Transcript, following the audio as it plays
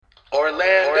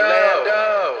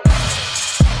Orlando.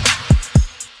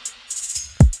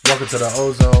 Welcome to the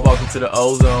Ozone. Welcome to the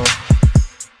Ozone.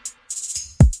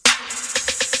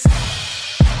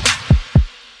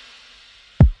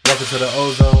 Welcome to the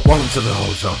Ozone. Welcome to the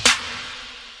Ozone.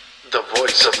 The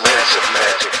voice of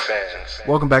Magic fans.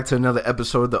 Welcome back to another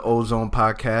episode of the Ozone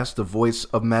Podcast, the voice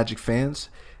of Magic fans.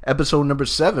 Episode number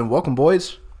 7. Welcome,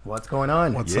 boys. What's going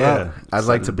on? What's up? I'd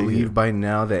like to believe by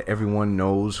now that everyone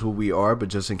knows who we are, but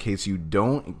just in case you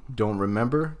don't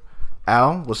remember,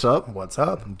 Al, what's up? What's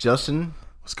up? Justin.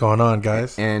 What's going on,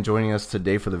 guys? And joining us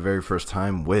today for the very first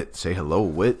time, Whit. Say hello,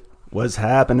 Whit. What's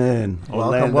happening?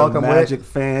 Welcome, Magic Whit.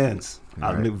 fans. All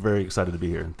I'm right. very excited to be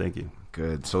here. Thank you.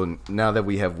 Good. So now that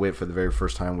we have Whit for the very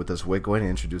first time with us, Whit, go ahead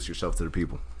and introduce yourself to the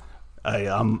people.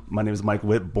 My name is Mike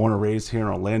Witt, born and raised here in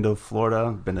Orlando,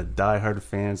 Florida. Been a diehard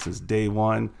fan since day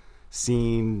one,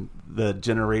 seeing the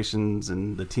generations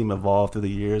and the team evolve through the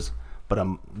years. But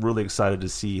I'm really excited to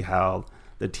see how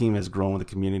the team has grown with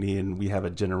the community, and we have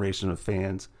a generation of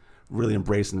fans really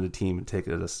embracing the team and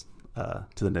taking us to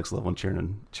the next level and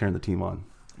cheering the team on.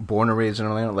 Born and raised in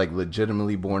Orlando, like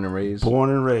legitimately born and raised?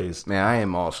 Born and raised. Man, I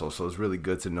am also, so it's really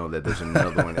good to know that there's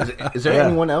another one. Is there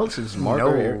anyone else? Is Mark No.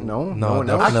 or Eric? No one else?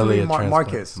 definitely. Actually, a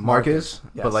Marcus. Marcus?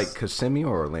 Yes. But like Kissimmee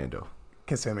or Orlando?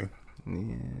 Kissimmee.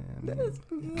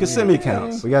 Kissimmee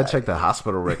counts. We gotta check the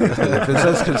hospital records. If it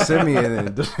says Kissimmee,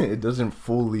 and it doesn't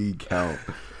fully count.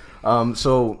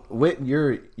 So Whit,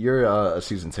 you're a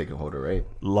season ticket holder, right?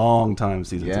 Long time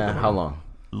season ticket Yeah. holder. How long?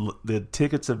 The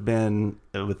tickets have been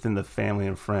within the family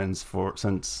and friends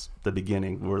since the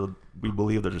beginning. We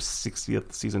believe there's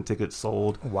 60th season ticket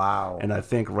sold. Wow. And I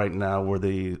think right now we're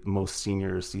the most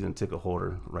senior season ticket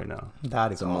holder right now.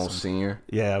 That is The awesome. most senior.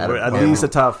 Yeah, Out we're of- at least the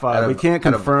top 5. out We of- can't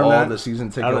out of confirm all that. the season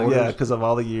ticket Yeah, holders? because of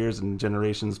all the years and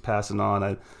generations passing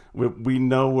on. We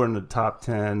know we're in the top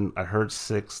 10. I heard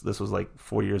 6. This was like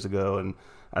 4 years ago, and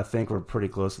I think we're pretty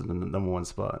close to the number 1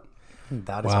 spot.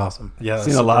 That is awesome. Yeah,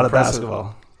 seen a lot of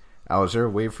basketball. Al, is there a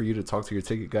way for you to talk to your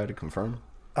ticket guy to confirm?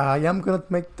 Yeah, I'm going to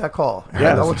make that call.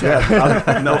 Yeah, Double check.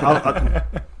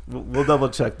 we'll double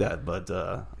check that, but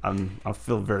I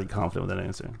feel very confident with that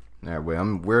answer. All right,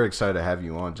 well, we're excited to have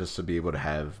you on just to be able to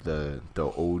have the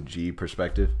OG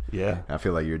perspective. Yeah, I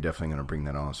feel like you're definitely going to bring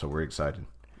that on, so we're excited.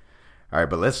 All right,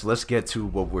 but let's get to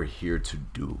what we're here to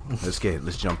do. Let's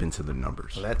jump into the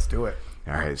numbers. Let's do it.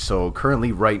 All right, so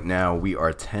currently right now we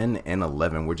are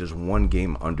 10-11. We're just one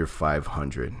game under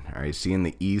 500. All right, see in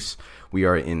the East we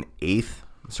are in 8th.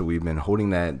 So we've been holding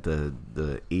that the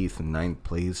 8th and 9th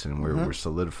place, and we're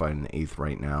solidified in the 8th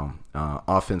right now.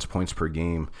 Offense points per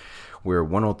game, we're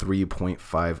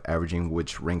 103.5 averaging,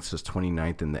 which ranks us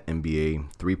 29th in the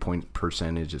NBA. 3-point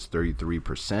percentage is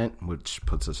 33%, which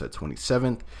puts us at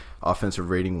 27th. Offensive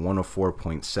rating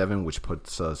 104.7, which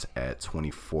puts us at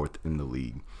 24th in the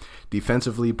league.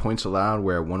 Defensively, points allowed,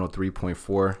 we're at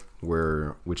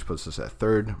 103.4, which puts us at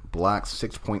 3rd. Blocks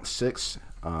 6.6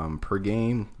 per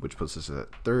game, which puts us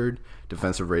at 3rd.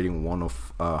 Defensive rating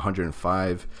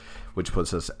 105, which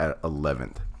puts us at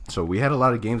 11th. So we had a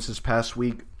lot of games this past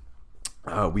week.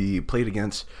 We played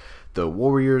against the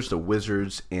Warriors, the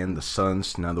Wizards, and the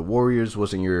Suns. Now, the Warriors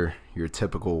wasn't your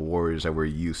typical Warriors that we're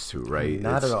used to, right?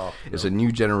 Not at all. It's a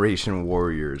new generation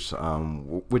Warriors,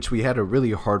 which we had a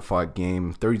really hard-fought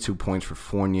game. 32 points for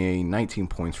Fournier, 19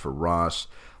 points for Ross.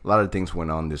 A lot of things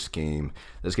went on this game.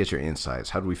 Let's get your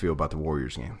insights. How do we feel about the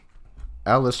Warriors game?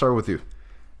 Al, let's start with you.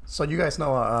 So you guys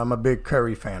know I'm a big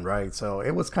Curry fan, right? So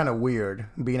it was kind of weird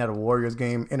being at a Warriors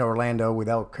game in Orlando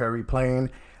without Curry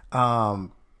playing.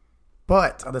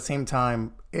 But at the same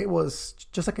time, it was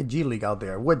just like a G League out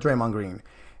there with Draymond Green.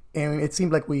 And it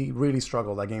seemed like we really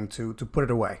struggled that game to put it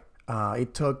away.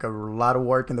 It took a lot of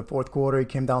work in the fourth quarter. It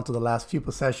came down to the last few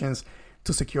possessions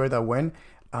to secure that win.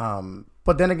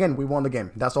 But then again, we won the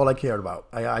game. That's all I cared about.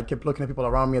 I kept looking at people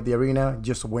around me at the arena,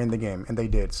 just win the game, and they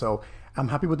did. So I'm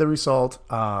happy with the result.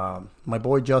 My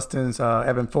boy Justin's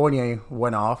Evan Fournier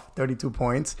went off, 32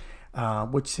 points,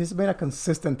 which has been a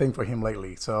consistent thing for him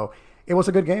lately. So it was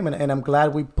a good game, and I'm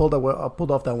glad we pulled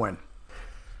off that win.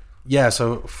 Yeah,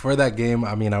 so for that game,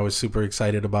 I mean, I was super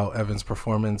excited about Evan's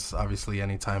performance. Obviously,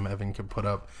 anytime Evan can put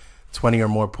up 20 or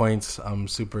more points, I'm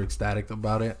super ecstatic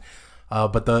about it.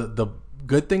 But the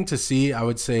good thing to see, I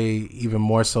would say even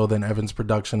more so than Evan's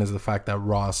production, is the fact that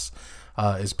Ross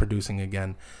is producing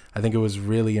again. I think it was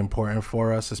really important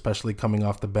for us, especially coming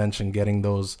off the bench and getting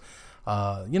those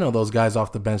guys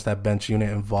off the bench, that bench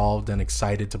unit involved and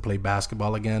excited to play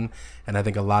basketball again. And I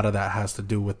think a lot of that has to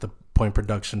do with the point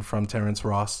production from Terrence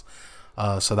Ross.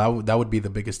 So that would be the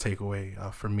biggest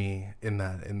takeaway for me in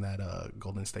that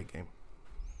Golden State game.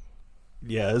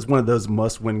 Yeah, it's one of those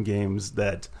must-win games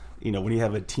that, when you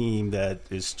have a team that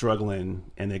is struggling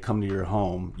and they come to your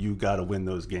home, you got to win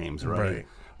those games, right?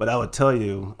 But I would tell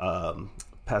you,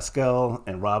 Pascal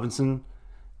and Robinson,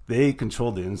 they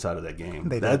controlled the inside of that game.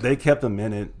 They kept them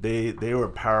in it. They were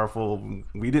powerful.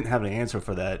 We didn't have an answer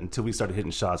for that until we started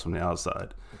hitting shots from the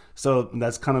outside. So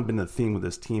that's kind of been the theme with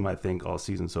this team, I think, all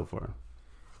season so far.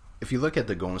 If you look at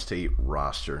the Golden State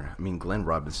roster, I mean, Glenn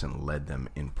Robinson led them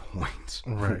in points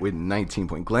with 19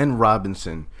 points. Glenn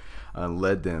Robinson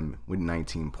led them with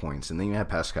 19 points. And then you had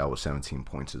Pascal with 17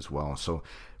 points as well. So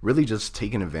really just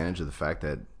taking advantage of the fact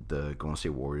that the Golden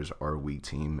State Warriors are a weak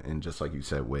team. And just like you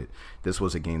said, this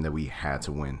was a game that we had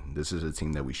to win. This is a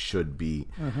team that we should beat.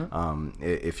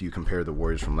 If you compare the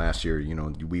Warriors from last year,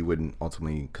 we wouldn't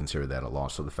ultimately consider that a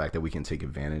loss. So the fact that we can take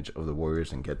advantage of the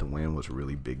Warriors and get the win was a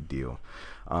really big deal.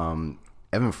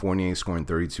 Evan Fournier scoring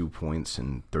 32 points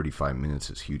in 35 minutes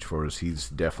is huge for us. He's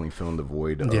definitely filling the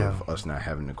void of us not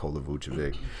having Nikola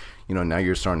Vucevic. Now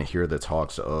you're starting to hear the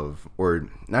talks of, or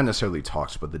not necessarily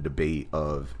talks, but the debate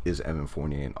of, is Evan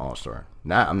Fournier an all-star?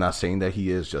 I'm not saying that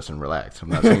he is, Justin, relax. I'm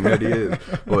not saying that he is.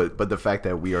 But the fact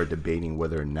that we are debating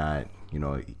whether or not,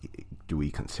 do we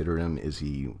consider him? Is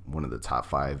he one of the top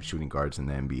 5 shooting guards in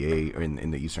the NBA or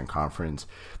in the Eastern Conference?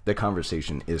 The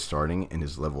conversation is starting, and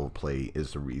his level of play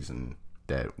is the reason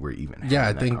that we're even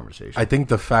having that conversation. I think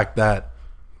the fact that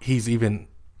he's even,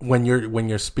 when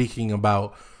you're speaking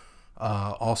about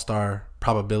all-star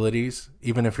probabilities,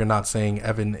 even if you're not saying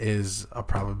Evan is a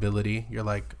probability, you're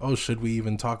like, oh, should we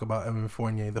even talk about Evan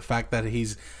Fournier? The fact that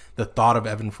the thought of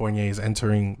Evan Fournier is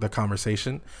entering the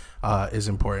conversation is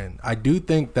important. I do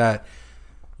think that,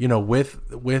 with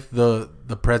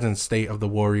the present state of the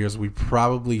Warriors, we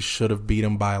probably should have beat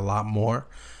them by a lot more.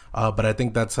 But I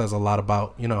think that says a lot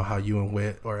about, how you and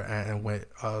Whit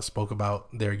spoke about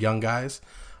their young guys.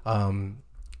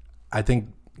 I think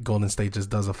Golden State just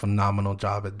does a phenomenal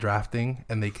job at drafting,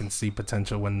 and they can see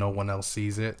potential when no one else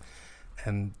sees it.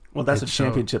 And that's a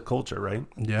championship culture, right?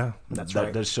 Yeah, that's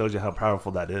right. That shows you how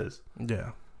powerful that is.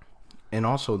 Yeah, and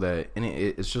also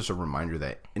it's just a reminder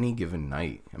that any given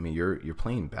night, I mean, you're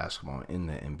playing basketball in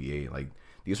the NBA. Like,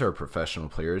 these are professional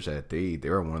players that they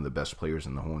are one of the best players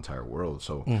in the whole entire world.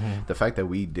 So the fact that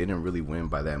we didn't really win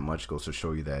by that much goes to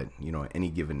show you that any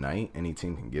given night, any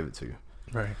team can give it to you.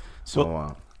 Right.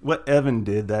 So. What Evan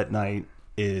did that night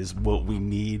is what we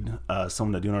need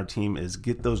someone to do on our team is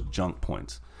get those junk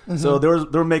points. So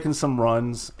they're making some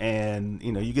runs, and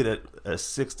you get a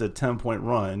 6 to 10 point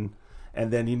run, and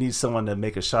then you need someone to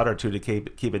make a shot or two to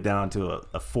keep it down to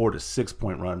a 4 to 6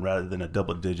 point run rather than a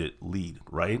double digit lead,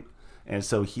 right? And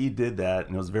so he did that,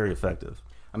 and it was very effective.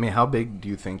 I mean, how big do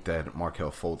you think that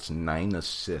Markelle Fultz 9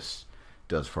 assists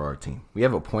does for our team? We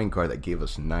have a point guard that gave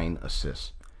us 9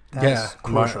 assists. That's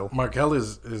crucial. Markelle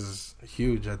is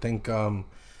huge. I think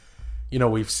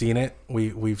we've seen it.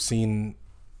 We've seen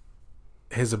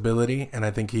his ability, and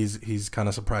I think he's kind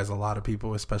of surprised a lot of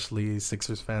people, especially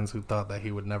Sixers fans who thought that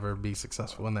he would never be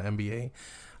successful in the NBA.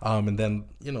 And then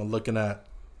looking at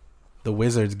the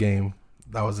Wizards game,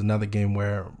 that was another game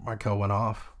where Markelle went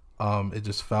off. It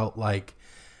just felt like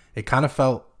it kind of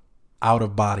felt out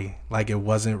of body, like it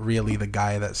wasn't really the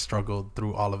guy that struggled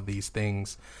through all of these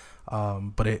things.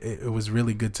 But it was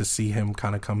really good to see him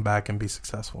kind of come back and be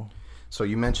successful. So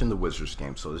you mentioned the Wizards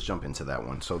game, so let's jump into that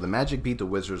one. So the Magic beat the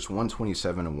Wizards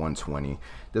 127-120.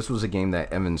 This was a game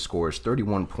that Evan scores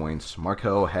 31 points.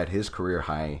 Markelle had his career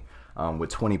high with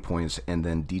 20 points, and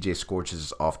then DJ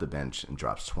Scorches off the bench and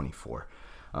drops 24.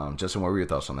 Justin, what were your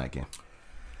thoughts on that game?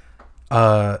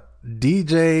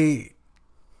 DJ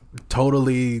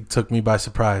totally took me by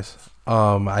surprise.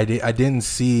 I didn't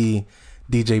see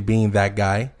DJ being that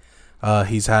guy.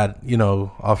 He's had,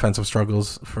 offensive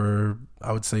struggles for,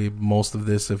 I would say, most of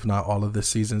this, if not all of this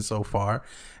season so far.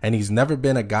 And he's never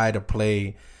been a guy to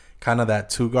play kind of that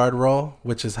 2-guard role,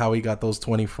 which is how he got those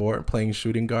 24, playing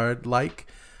shooting guard like.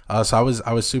 So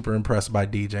I was super impressed by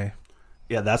DJ.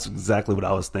 Yeah, that's exactly what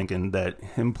I was thinking, that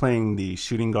him playing the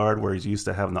shooting guard where he's used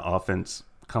to having the offense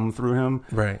come through him.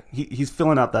 Right. He's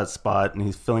filling out that spot, and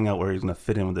he's filling out where he's going to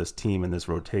fit in with this team in this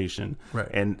rotation. Right.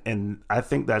 And I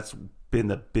think that's been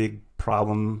the big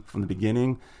problem from the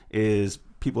beginning, is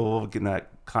people getting that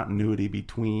continuity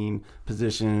between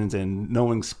positions and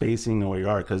knowing spacing and where you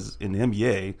are, because in the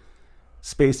NBA,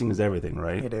 spacing is everything,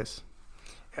 right? It is.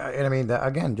 And I mean,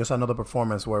 again, just another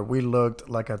performance where we looked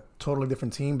like a totally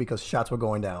different team because shots were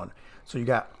going down. So you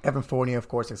got Evan Fournier, of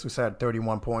course, as we said,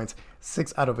 31 points,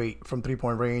 6 out of 8 from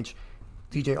three-point range.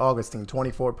 DJ Augustine,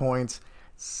 24 points,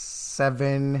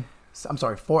 4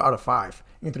 out of 5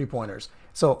 in three-pointers.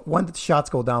 So when the shots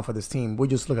go down for this team, we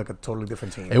just look like a totally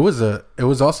different team. It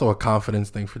was also a confidence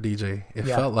thing for DJ. It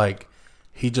Yeah. felt like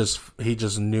he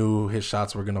just knew his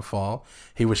shots were gonna fall.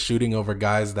 He was shooting over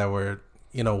guys that were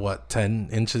 10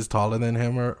 inches taller than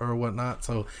him or whatnot.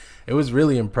 So it was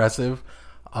really impressive.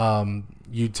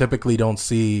 You typically don't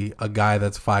see a guy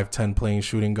that's 5'10" playing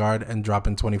shooting guard and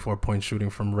dropping 24 points shooting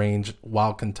from range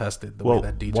while contested the way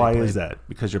that DJ why played. is that?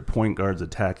 Because your point guard's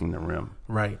attacking the rim.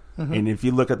 Right. And if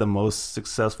you look at the most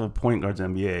successful point guards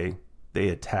in the NBA, they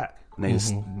attack. And they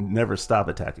just never stop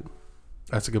attacking.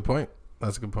 That's a good point.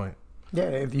 Yeah,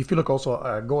 if you look also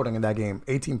at Gordon in that game,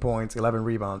 18 points, 11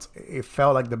 rebounds. It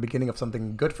felt like the beginning of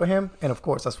something good for him. And of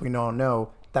course, as we now know,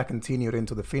 that continued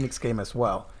into the Phoenix game as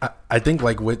well. I think,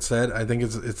 like Whit said, I think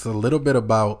it's a little bit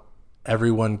about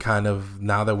everyone kind of,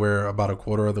 now that we're about a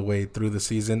quarter of the way through the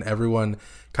season, everyone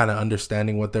kind of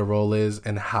understanding what their role is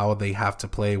and how they have to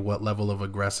play, what level of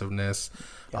aggressiveness,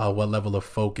 what level of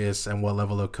focus, and what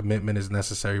level of commitment is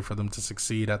necessary for them to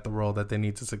succeed at the role that they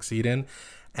need to succeed in,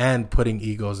 and putting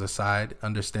egos aside,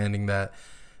 understanding that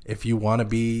if you want to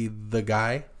be the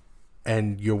guy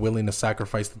and you're willing to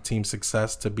sacrifice the team's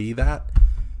success to be that,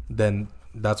 then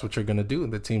that's what you're going to do.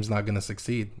 The team's not going to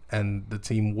succeed. And the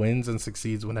team wins and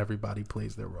succeeds when everybody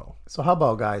plays their role. So how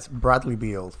about, guys, Bradley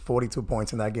Beal, 42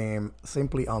 points in that game,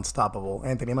 simply unstoppable.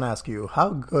 Anthony, I'm going to ask you, how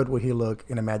good would he look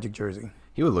in a Magic jersey?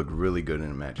 He would look really good in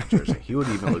a Magic jersey. He would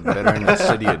even look better in a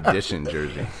City Edition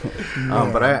jersey.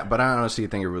 But I honestly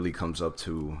think it really comes up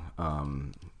to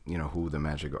who the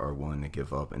Magic are willing to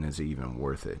give up, and is it even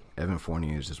worth it? Evan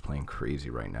Fournier is just playing crazy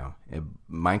right now. And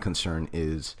my concern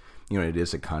is, it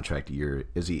is a contract year.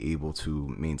 Is he able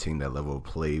to maintain that level of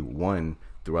play, one,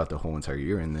 throughout the whole entire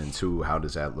year, and then two, how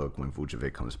does that look when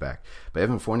Vucevic comes back? But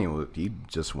Evan Fournier, he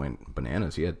just went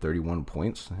bananas. He had 31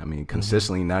 points. I mean,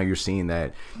 consistently now you're seeing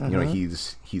that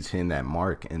he's hitting that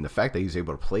mark, and the fact that he's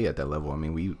able to play at that level. I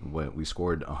mean, we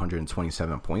scored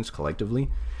 127 points collectively.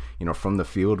 From the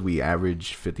field, we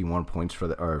averaged 51 points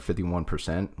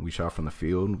 51%. We shot from the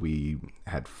field. We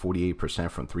had 48%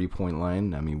 from 3-point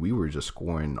line. I mean, we were just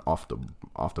scoring off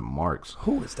the marks.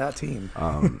 Who is that team?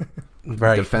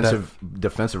 Right.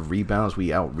 Defensive rebounds,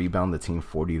 we out rebound the team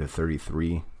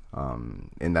 40-33.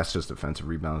 And that's just defensive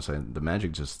rebounds. And the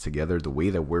Magic just together, the way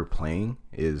that we're playing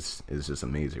is just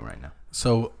amazing right now.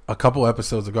 So a couple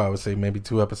episodes ago, I would say maybe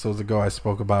 2 episodes ago, I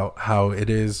spoke about how it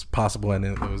is possible, and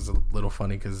it was a little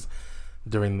funny because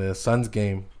during the Suns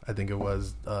game, I think it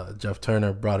was Jeff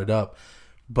Turner brought it up,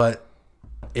 but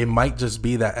it might just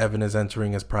be that Evan is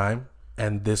entering his prime,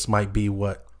 and this might be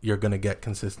what you're going to get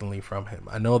consistently from him.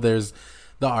 I know there's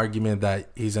the argument that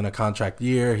he's in a contract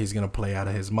year, he's going to play out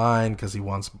of his mind because he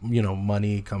wants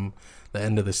money come the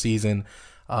end of the season,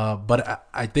 but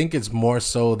I think it's more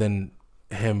so than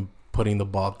him putting the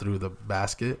ball through the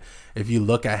basket. If you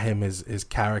look at him, his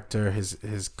character,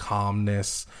 his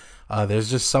calmness,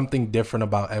 there's just something different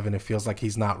about Evan. It feels like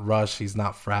he's not rushed, he's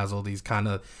not frazzled, he's kind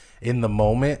of in the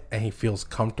moment, and he feels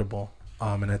comfortable.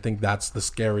 And I think that's the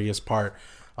scariest part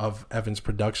of Evan's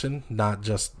production, not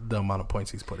just the amount of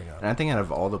points he's putting up. And I think out of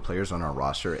all the players on our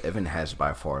roster, Evan has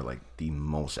by far like the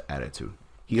most attitude.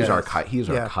 He is our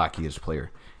cockiest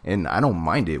player. And I don't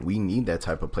mind it. We need that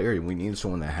type of player. We need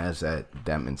someone that has that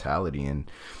mentality.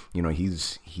 And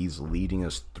he's leading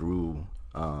us through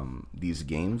these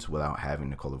games without having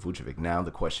Nikola Vucevic. Now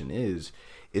the question is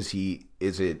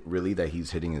it really that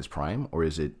he's hitting his prime, or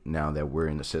is it now that we're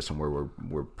in a system where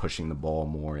we're pushing the ball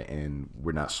more and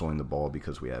we're not slowing the ball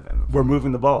because we have Evan? We're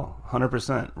moving the ball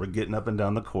 100%. We're getting up and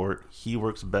down the court. He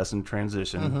works best in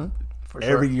transition. For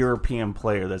Every sure. European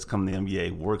player that's come to the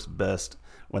NBA works best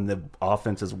when the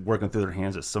offense is working through their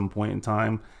hands at some point in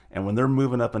time. And when they're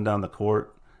moving up and down the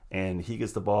court and he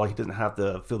gets the ball, he doesn't have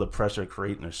to feel the pressure of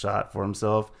creating a shot for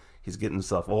himself. He's getting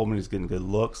himself open. He's getting good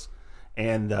looks.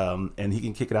 And he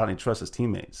can kick it out and he trusts his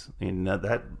teammates. And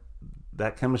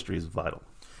that chemistry is vital.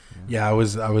 Yeah, I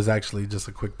was actually, just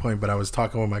a quick point, but I was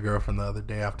talking with my girlfriend the other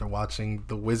day after watching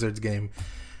the Wizards game,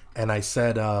 and I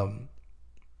said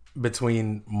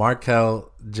between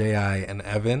Markel, J.I., and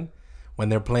Evan, when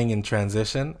they're playing in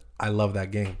transition, I love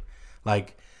that game.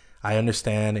 Like, I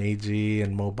understand AG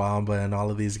and Mo Bamba and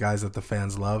all of these guys that the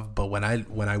fans love, but when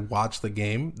I watch the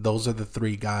game, those are the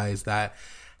 3 guys that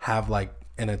have like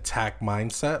an attack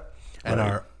mindset and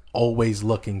are always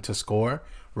looking to score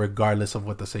regardless of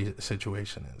what the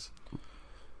situation is.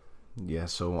 Yeah,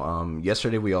 so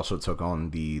yesterday we also took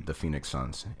on the Phoenix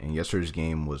Suns, and yesterday's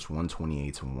game was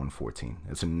 128 to 114.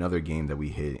 It's another game that we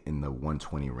hit in the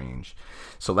 120 range.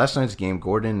 So last night's game,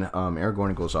 Eric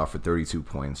Gordon goes off for 32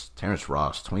 points. Terrence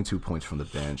Ross, 22 points from the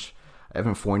bench.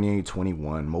 Evan Fournier,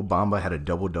 21. Mo Bamba had a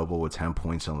double-double with 10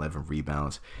 points and 11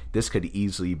 rebounds. This could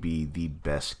easily be the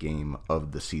best game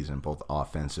of the season, both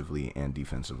offensively and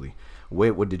defensively.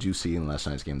 What did you see in last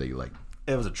night's game that you liked?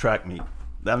 It was a track meet.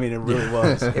 I mean, it really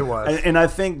was. It was. And I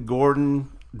think Gordon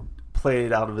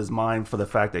played out of his mind for the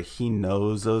fact that he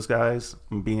knows those guys.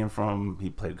 He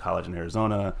played college in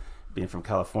Arizona, being from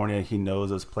California, he knows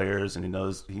those players, and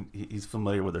he's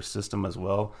familiar with their system as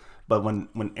well. But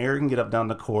when Aaron can get up down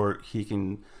the court, he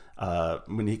can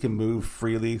move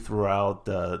freely throughout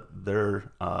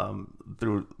their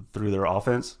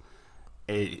offense.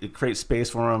 It creates space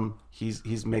for him.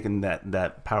 He's making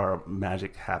that power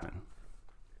magic happen.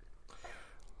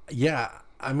 Yeah,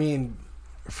 I mean,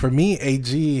 for me,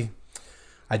 AG,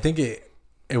 I think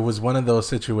it was one of those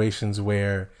situations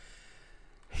where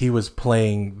he was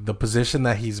playing the position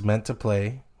that he's meant to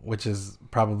play, which is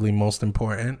probably most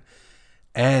important,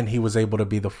 and he was able to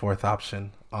be the fourth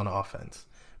option on offense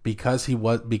because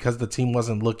the team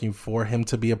wasn't looking for him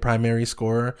to be a primary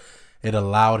scorer. It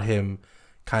allowed him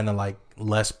kind of like a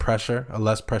less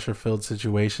pressure filled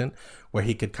situation where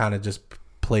he could kind of just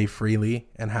play freely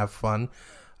and have fun.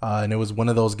 And it was one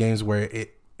of those games where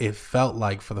it felt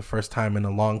like for the first time in a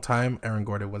long time, Aaron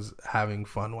Gordon was having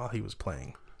fun while he was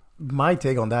playing. My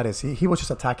take on that is he was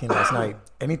just attacking last night.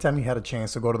 Anytime he had a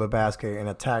chance to go to the basket and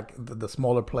attack the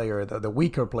smaller player, the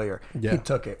weaker player, he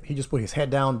took it. He just put his head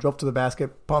down, drove to the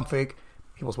basket, pump fake.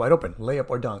 He was wide open,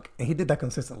 layup or dunk. And he did that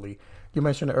consistently. You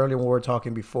mentioned earlier when we were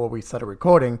talking before we started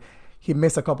recording, he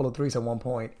missed a couple of threes at one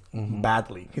point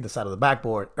badly. Hit the side of the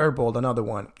backboard, airballed another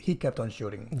one. He kept on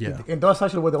shooting. Yeah. And those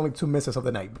actually were the only two misses of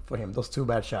the night for him, those two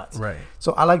bad shots. Right.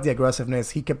 So I like the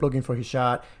aggressiveness. He kept looking for his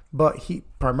shot, but he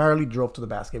primarily drove to the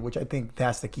basket, which I think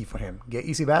that's the key for him. Get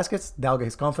easy baskets, that'll get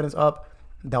his confidence up.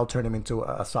 That'll turn him into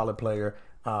a solid player,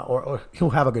 or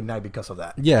he'll have a good night because of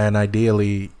that. Yeah, and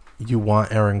ideally, you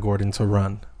want Aaron Gordon to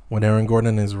run. When Aaron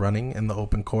Gordon is running in the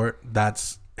open court,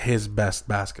 that's his best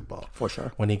basketball. For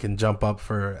sure. When he can jump up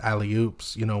for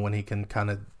alley-oops, when he can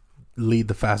kind of lead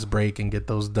the fast break and get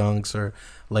those dunks or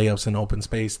layups in open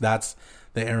space, that's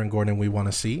the Aaron Gordon we want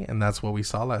to see, and that's what we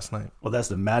saw last night. Well, that's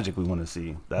the magic we want to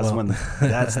see. That's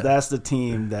the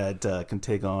team that can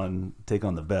take on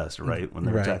the best, right? When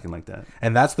they're attacking like that.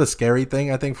 And that's the scary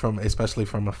thing, I think, especially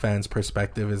from a fan's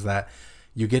perspective, is that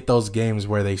you get those games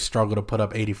where they struggle to put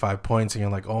up 85 points and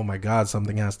you're like, oh my God,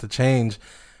 something has to change.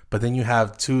 But then you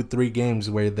have 2-3 games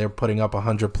where they're putting up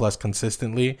 100 plus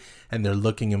consistently and they're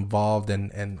looking involved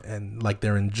and like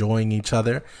they're enjoying each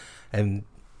other. And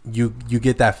you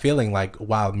get that feeling like,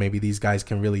 wow, maybe these guys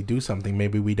can really do something.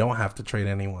 Maybe we don't have to trade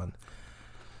anyone.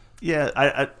 Yeah,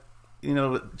 I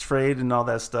trade and all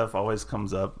that stuff always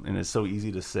comes up, and it's so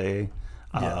easy to say.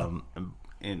 Yeah.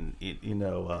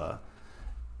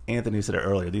 Anthony said it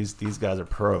earlier. These guys are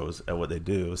pros at what they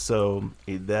do. So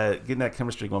getting that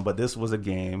chemistry going. But this was a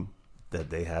game that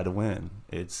they had to win.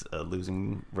 It's a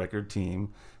losing record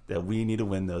team that we need to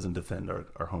win those and defend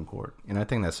our home court. And I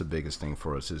think that's the biggest thing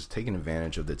for us is taking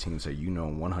advantage of the teams that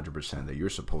 100% that you're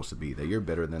supposed to be, that you're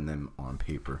better than them on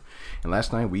paper. And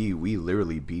last night we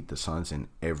literally beat the Suns in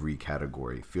every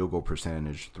category: field goal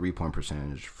percentage, 3-point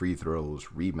percentage, free throws,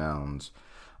 rebounds,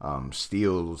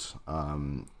 steals,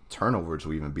 turnovers.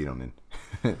 We even beat them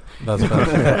in. That's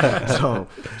bad.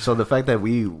 So the fact that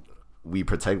we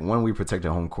protected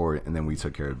home court, and then we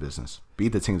took care of business.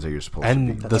 Beat the teams that you're supposed to beat.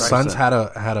 And the Suns had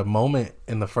a moment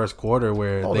in the first quarter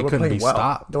where they couldn't be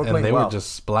stopped. They were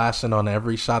just splashing on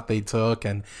every shot they took.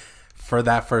 And for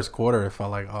that first quarter, it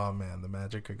felt like, oh man, the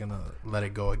Magic are gonna let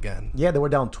it go again. Yeah, they were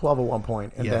down 12 at one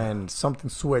point, and then something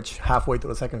switched halfway through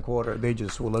the second quarter. They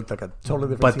just looked like a totally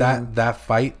different team. But that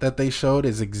fight that they showed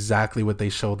is exactly what they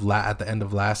showed at the end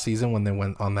of last season when they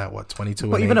went on that 22.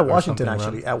 But even at Washington,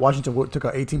 at Washington, we took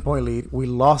an 18-point lead. We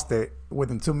lost it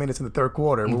within 2 minutes in the third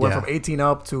quarter. We went from 18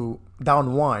 up to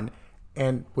down 1,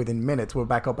 and within minutes we're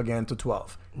back up again to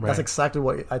 12. Right. That's exactly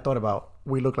what I thought about.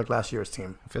 We look like last year's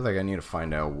team. I feel like I need to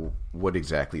find out what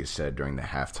exactly is said during the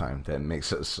halftime that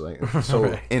makes us like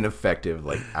so ineffective,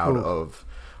 like out of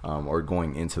or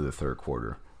going into the third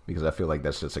quarter. Because I feel like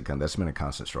that's been a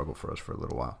constant struggle for us for a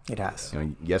little while. It has.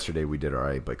 Yesterday we did all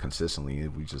right, but consistently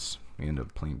we end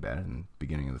up playing bad in the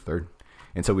beginning of the third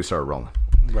until we start rolling.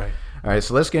 Right. All right,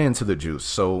 so let's get into the juice.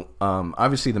 So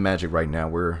obviously the Magic right now,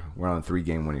 we're on a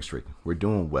 3-game winning streak. We're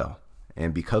doing well.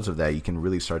 And because of that, you can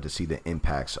really start to see the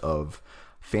impacts of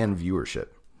fan viewership,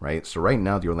 right? So right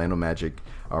now, the Orlando Magic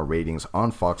ratings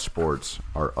on Fox Sports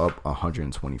are up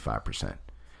 125%.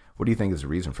 What do you think is the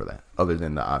reason for that, other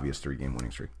than the obvious 3-game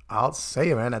winning streak? I'll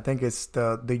say it, man. I think it's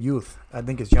the youth. I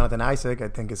think it's Jonathan Isaac. I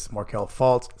think it's Markelle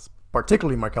Fultz,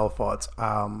 particularly Markelle Fultz.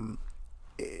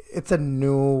 it's a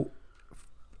new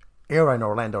era in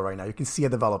Orlando right now. You can see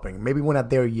it developing. Maybe we're not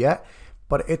there yet,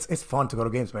 but it's fun to go to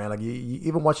games, man. Like you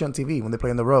even watch it on TV when they play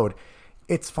on the road.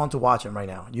 It's fun to watch them right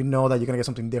now. You know that you're gonna get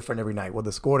something different every night. With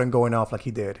the Gordon going off like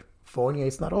he did.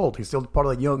 Fournier's not old. He's still part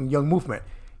of the young movement.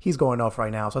 He's going off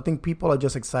right now. So I think people are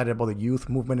just excited about the youth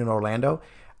movement in Orlando.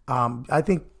 I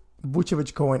think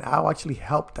Vucevic going out actually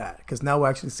helped that because now we're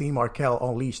actually seeing Markel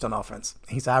unleashed on offense.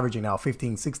 He's averaging now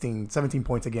 15, 16, 17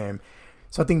 points a game.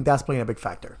 So I think that's playing a big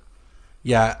factor.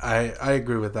 Yeah, I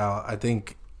agree with that. I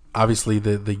think obviously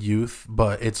the youth,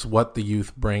 but it's what the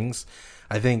youth brings.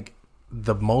 I think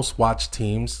the most watched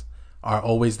teams are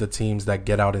always the teams that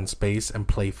get out in space and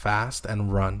play fast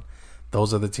and run.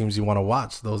 Those are the teams you want to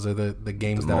watch. Those are the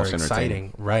games that are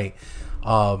exciting, right?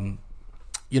 Kind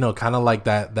of like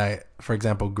that, for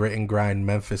example, grit and grind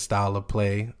Memphis style of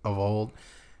play of old.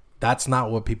 That's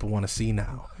not what people want to see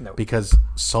now because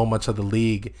so much of the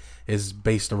league is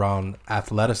based around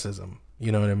athleticism.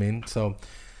 You know what I mean? So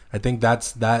I think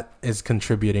that is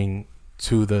contributing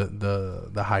to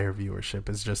the higher viewership.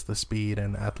 It's just the speed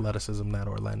and athleticism that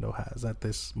Orlando has at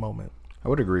this moment. I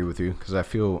would agree with you because I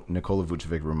feel Nikola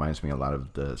Vucevic reminds me a lot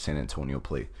of the San Antonio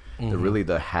play.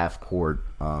 The half-court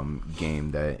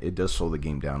game that it does slow the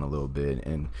game down a little bit.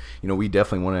 And, we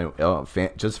definitely want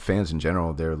to just fans in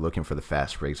general, they're looking for the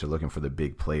fast breaks. They're looking for the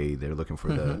big play. They're looking for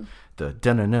the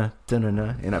da-na-na,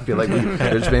 da-na-na. And I feel like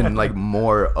there's been, like,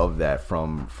 more of that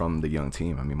from the young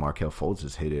team. I mean, Markel Fultz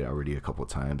has hit it already a couple of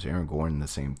times. Aaron Gordon, the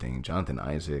same thing. Jonathan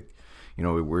Isaac.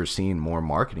 We're seeing more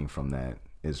marketing from that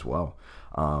as well.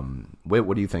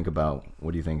 What do you think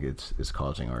is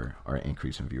causing our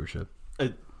increase in viewership?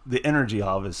 The energy,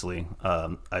 obviously.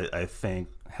 I think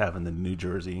having the New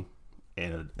Jersey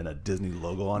and a Disney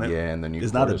logo on it and the new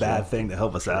is not a bad thing to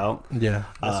help us out. Yeah,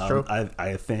 that's true.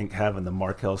 I think having the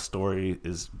Markel story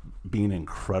is being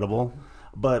incredible.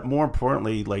 But more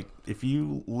importantly, like if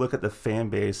you look at the fan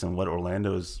base and what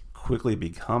Orlando is quickly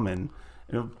becoming,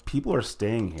 people are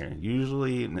staying here.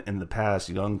 Usually in the past,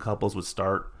 young couples would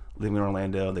start living in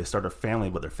Orlando and they start a family,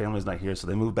 but their family's not here, so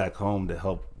they move back home to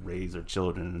help raise their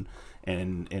children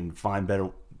and find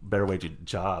better wage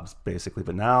jobs, basically.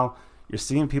 But now you're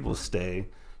seeing people stay,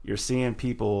 you're seeing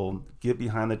people get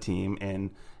behind the team,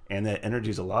 and that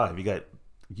energy's alive. You got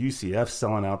UCF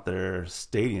selling out their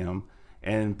stadium,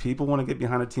 and people want to get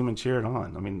behind a team and cheer it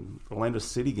on. I mean, Orlando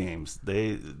City games,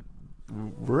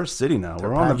 we're a city now.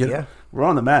 We're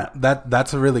on the map.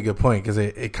 That's a really good point because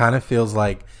it kind of feels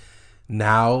like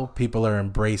now people are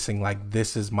embracing like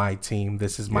this is my team,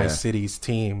 this is my city's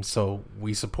team, so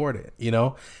we support it,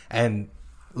 And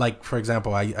like for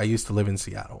example, I used to live in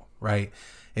Seattle, right?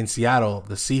 In Seattle,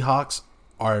 the Seahawks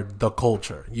are the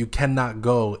culture. You cannot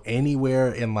go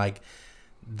anywhere in like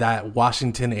that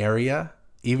Washington area,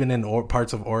 even in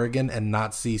parts of Oregon, and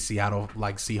not see Seattle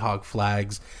like Seahawk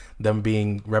flags, them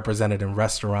being represented in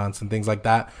restaurants and things like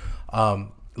that.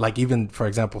 Like even, for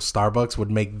example, Starbucks would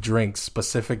make drinks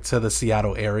specific to the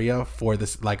Seattle area for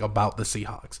this, like about the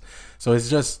Seahawks. So it's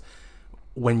just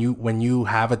when you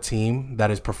have a team that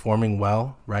is performing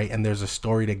well, right, and there's a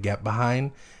story to get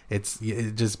behind, it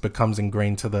just becomes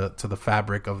ingrained to the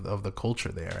fabric of the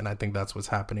culture there. And I think that's what's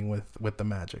happening with the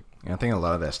Magic. And I think a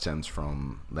lot of that stems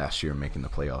from last year making the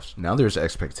playoffs. Now there's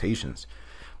expectations.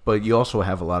 But you also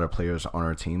have a lot of players on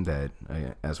our team that,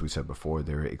 as we said before,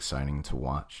 they're exciting to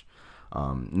watch.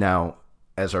 Now,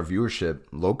 as our viewership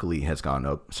locally has gone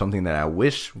up, something that I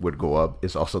wish would go up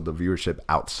is also the viewership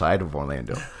outside of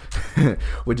Orlando,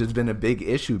 which has been a big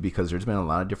issue because there's been a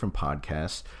lot of different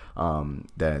podcasts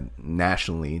that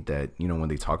nationally that, when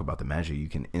they talk about the Magic, you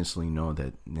can instantly know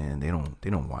that, man, they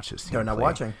don't watch this team. They're not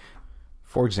watching.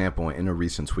 For example, in a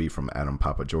recent tweet from Adam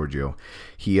Papagiorgio,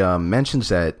 he mentions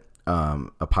that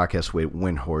a podcast with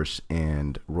Windhorse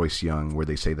and Royce Young where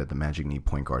they say that the Magic need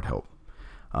point guard help.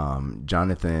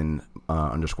 Jonathan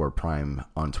 _Prime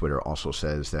on Twitter also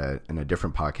says that in a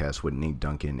different podcast with Nate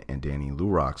Duncan and Danny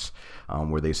Lurox,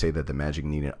 where they say that the Magic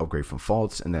need an upgrade from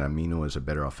Fultz and that Aminu is a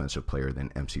better offensive player than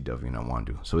MCW and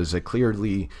Awandu. So it's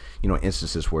clearly,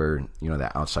 instances where,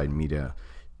 the outside media,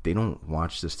 they don't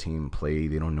watch this team play.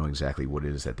 They don't know exactly what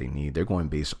it is that they need. They're going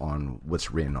based on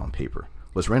what's written on paper.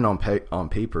 What's written on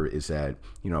paper is that,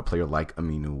 a player like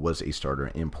Aminu was a starter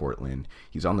in Portland.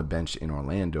 He's on the bench in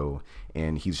Orlando,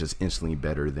 and he's just instantly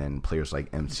better than players like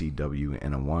MCW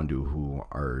and Awandu, who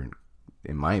are,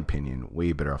 in my opinion,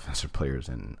 way better offensive players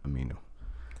than Aminu.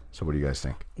 So what do you guys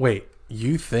think? Wait,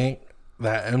 you think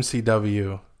that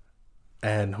MCW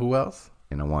and who else?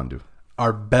 And Awandu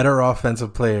are better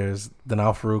offensive players than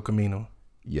Al-Farouq Aminu?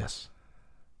 Yes.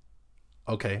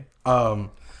 Okay.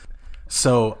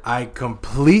 So I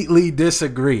completely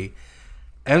disagree.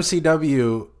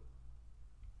 MCW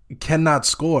cannot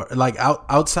score. Like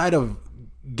outside of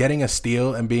getting a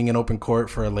steal and being in open court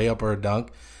for a layup or a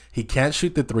dunk, he can't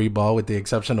shoot the 3 ball with the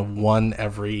exception of one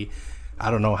every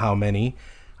I don't know how many.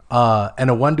 And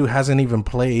Awandu hasn't even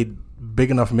played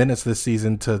big enough minutes this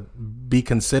season to be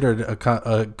considered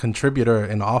a contributor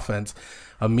in offense.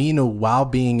 Aminu, while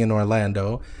being in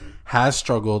Orlando, has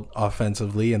struggled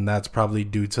offensively, and that's probably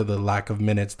due to the lack of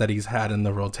minutes that he's had in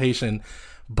the rotation,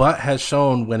 but has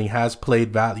shown when he has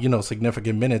played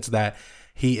significant minutes that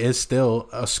he is still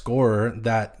a scorer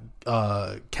that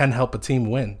can help a team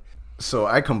win. So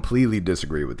I completely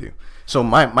disagree with you. So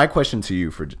my question to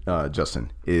you for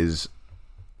Justin is,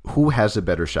 who has a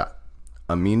better shot,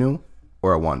 Aminu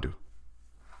or Awandu?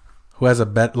 Who has a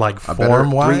bet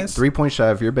form wise? 3-point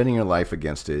shot. If you're betting your life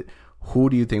against it, who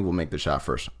do you think will make the shot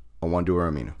first, Awandu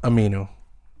or Aminu? Aminu.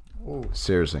 Ooh.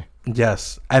 Seriously.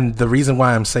 Yes. And the reason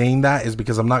why I'm saying that is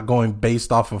because I'm not going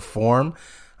based off of form.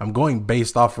 I'm going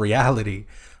based off reality.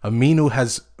 Aminu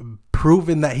has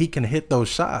proven that he can hit those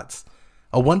shots.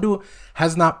 Awandu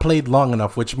has not played long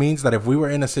enough, which means that if we were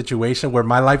in a situation where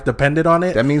my life depended on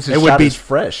it, that means his it would shot be is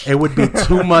fresh. It would be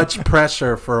too much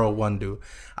pressure for Awandu.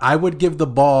 I would give the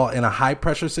ball in a high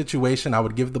pressure situation. I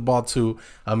would give the ball to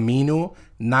Aminu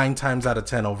 9 times out of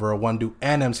 10 over Awandu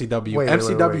and MCW.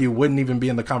 MCW wouldn't even be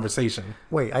in the conversation.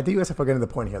 Wait, I think you guys are forgetting the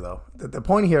point here, though. The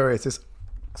point here is this: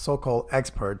 so-called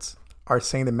experts are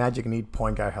saying the Magic need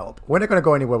point guard help. We're not going to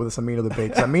go anywhere with this Aminu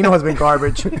debate. Aminu has been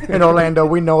garbage in Orlando.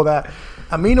 We know that.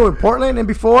 Aminu in Portland and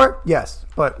before, yes.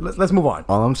 But let's move on.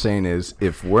 All I'm saying is,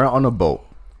 if we're on a boat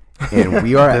and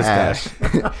we are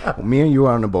me and you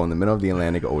are on a boat in the middle of the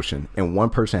Atlantic Ocean, and one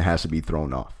person has to be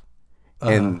thrown off,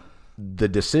 and the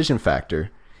decision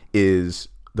factor is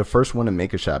the first one to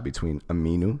make a shot between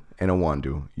Aminu and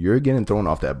Awandu, you're getting thrown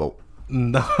off that boat.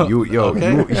 No, you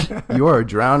are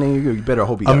drowning. You better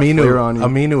hope you got a flare on you.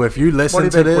 Aminu, if you listen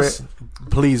to this,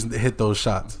 please hit those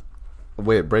shots.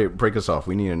 Wait, break us off.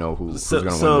 We need to know who's going to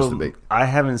win this debate. I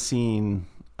haven't seen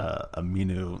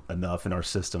Aminu enough in our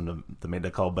system to make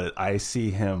that call, but I see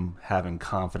him having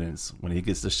confidence when he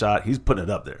gets the shot. He's putting it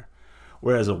up there.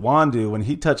 Whereas Awandu, when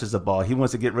he touches the ball, he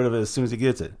wants to get rid of it as soon as he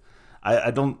gets it. I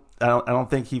don't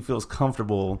think he feels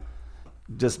comfortable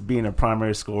just being a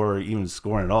primary scorer, or even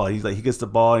scoring at all. He's like, he gets the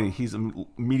ball and he's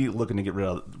immediately looking to get rid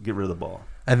of the ball.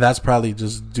 And that's probably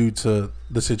just due to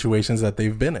the situations that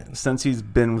they've been in since he's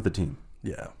been with the team.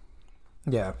 Yeah.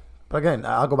 But again,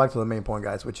 I'll go back to the main point,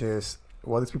 guys, which is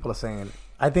what these people are saying.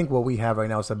 I think what we have right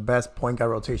now is the best point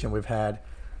guard rotation we've had.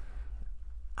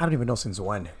 I don't even know since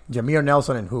when. Jameer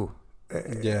Nelson and who?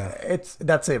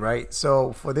 That's it, right?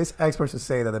 So for these experts to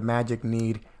say that the Magic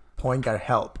need point guard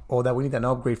help or that we need an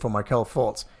upgrade for Markelle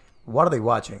Fultz, what are they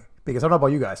watching? Because I don't know about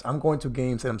you guys. I'm going to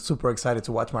games and I'm super excited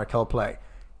to watch Markelle play.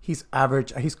 He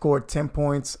scored 10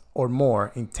 points or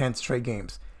more in 10 straight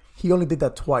games. He only did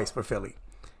that twice for Philly.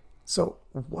 So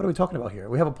what are we talking about here?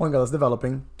 We have a point guard that's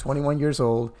developing, 21 years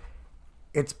old.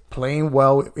 It's playing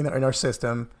well in our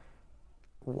system.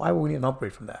 Why would we need an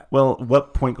upgrade from that? Well,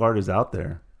 what point guard is out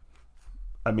there?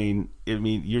 I mean,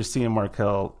 you're seeing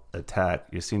Markelle attack.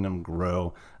 You're seeing them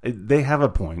grow. They have a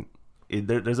point.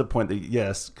 There's a point that,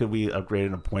 yes, could we upgrade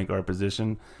in a point guard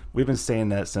position? We've been saying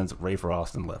that since Rafer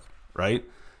Alston left, right?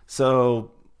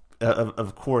 So,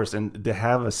 of course, and to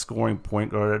have a scoring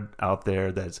point guard out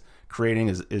there that's creating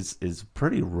is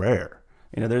pretty rare.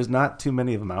 There's not too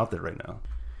many of them out there right now.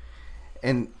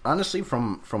 And honestly,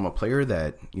 from a player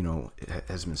that,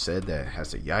 has been said that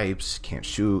has the yipes, can't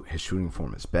shoot, his shooting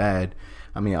form is bad.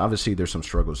 I mean, obviously there's some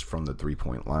struggles from the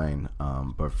 3-point line,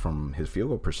 but from his field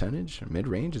goal percentage,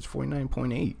 mid-range, it's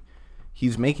 49.8.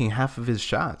 He's making half of his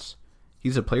shots.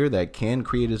 He's a player that can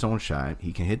create his own shot.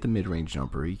 He can hit the mid-range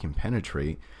jumper. He can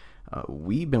penetrate.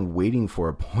 We've been waiting for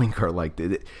a point guard like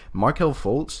this. Markelle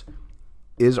Fultz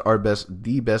is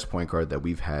the best point guard that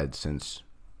we've had since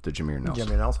the Jameer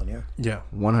Nelson. Yeah.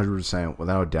 100%,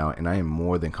 without a doubt. And I am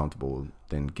more than comfortable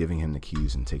than giving him the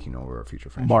keys and taking over our future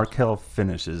franchise. Markelle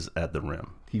finishes at the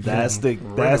rim. That's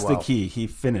the key. He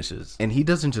finishes. And he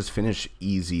doesn't just finish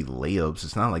easy layups.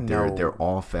 It's not like they're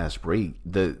all fast break.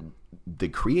 The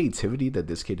creativity that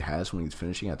this kid has when he's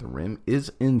finishing at the rim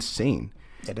is insane.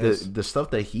 The stuff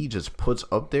that he just puts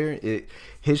up there,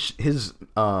 his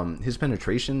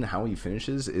penetration, how he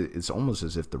finishes, it's almost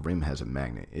as if the rim has a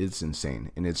magnet. It's insane,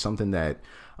 and it's something that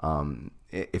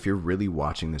if you're really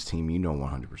watching this team,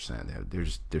 100% that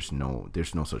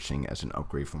there's no such thing as an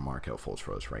upgrade from Markelle Fultz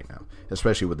for us right now,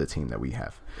 especially with the team that we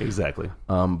have. Exactly.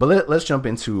 But let's jump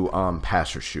into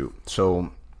pass or shoot.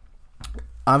 So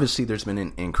Obviously, there's been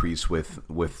an increase with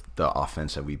the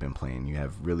offense that we've been playing. You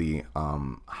have really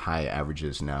high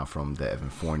averages now from the Evan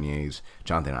Fourniers.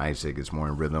 Jonathan Isaac is more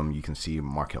in rhythm. You can see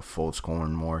Markelle Fultz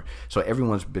scoring more. So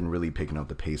everyone's been really picking up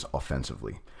the pace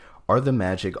offensively. Are the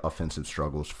Magic offensive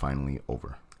struggles finally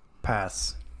over?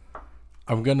 Pass.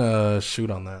 I'm going to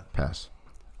shoot on that. Pass.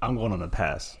 I'm going on a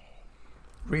pass.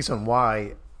 Reason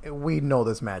why, we know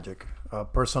this Magic.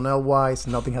 Personnel-wise,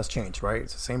 nothing has changed, right?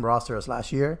 It's the same roster as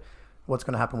last year. What's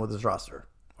going to happen with this roster?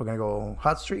 We're going to go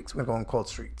hot streaks. We're going to go on cold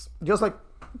streaks. Just like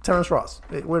Terrence Ross.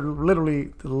 We're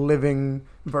literally the living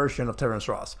version of Terrence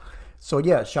Ross. So,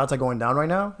 yeah, shots are going down right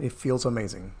now. It feels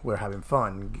amazing. We're having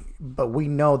fun. But we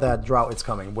know that drought is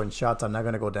coming when shots are not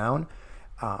going to go down.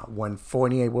 When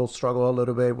Fournier will struggle a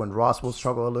little bit. When Ross will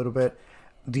struggle a little bit.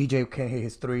 DJ can't hit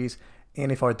his threes.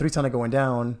 And if our threes are not going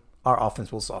down, our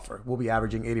offense will suffer. We'll be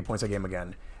averaging 80 points a game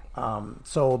again.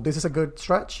 So this is a good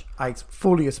stretch. I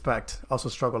fully expect us to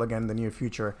struggle again in the near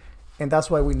future. And that's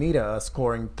why we need a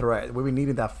scoring threat. We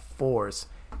needed that force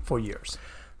for years.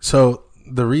 So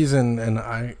the reason, and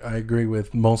I agree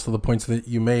with most of the points that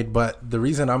you made, but the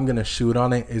reason I'm going to shoot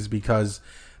on it is because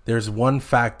there's one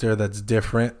factor that's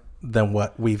different than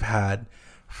what we've had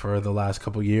for the last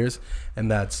couple years, and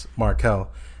that's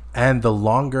Markelle. And the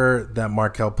longer that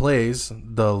Markelle plays,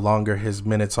 the longer his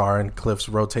minutes are in Cliff's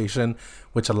rotation,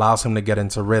 which allows him to get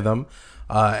into rhythm.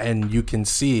 And you can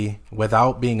see,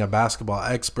 without being a basketball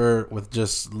expert, with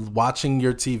just watching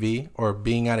your TV or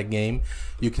being at a game,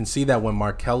 you can see that when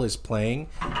Markelle is playing,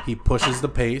 he pushes the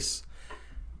pace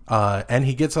and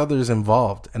he gets others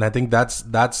involved. And I think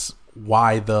that's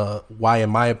why, in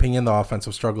my opinion, the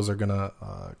offensive struggles are going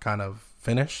to kind of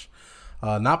finish.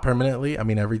 Not permanently. I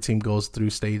mean, every team goes through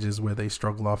stages where they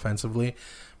struggle offensively.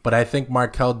 But I think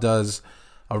Markelle does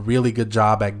a really good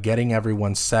job at getting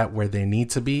everyone set where they need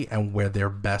to be and where they're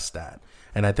best at.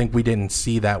 And I think we didn't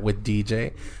see that with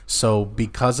DJ. So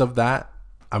because of that,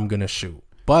 I'm going to shoot.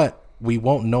 But we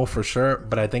won't know for sure.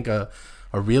 But I think a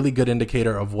really good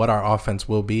indicator of what our offense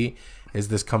will be is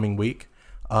this coming week.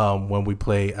 When we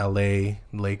play LA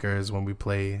Lakers, when we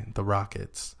play the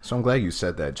Rockets. So I'm glad you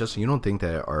said that. Justin, you don't think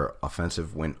that our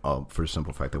offensive went up for the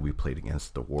simple fact that we played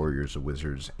against the Warriors, the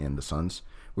Wizards, and the Suns?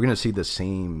 We're going to see the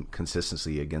same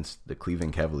consistency against the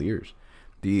Cleveland Cavaliers.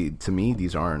 To me,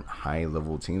 these aren't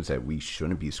high-level teams that we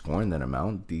shouldn't be scoring that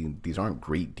amount. These aren't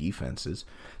great defenses.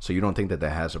 So you don't think that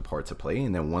has a part to play?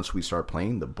 And then once we start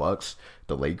playing the Bucks,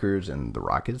 the Lakers, and the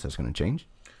Rockets, that's going to change?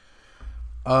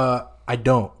 I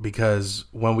don't, because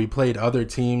when we played other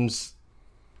teams,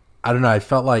 I don't know, I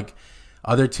felt like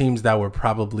other teams that were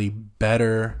probably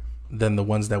better than the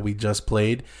ones that we just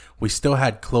played, we still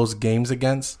had close games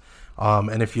against.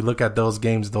 And if you look at those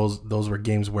games, those were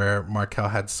games where Markelle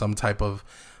had some type of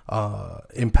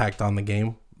impact on the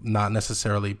game, not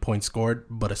necessarily points scored,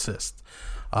 but assists.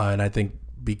 And I think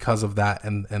because of that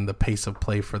and the pace of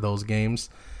play for those games,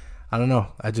 I don't know.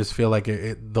 I just feel like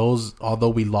although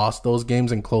we lost those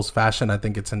games in close fashion, I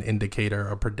think it's an indicator,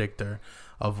 a predictor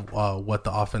of what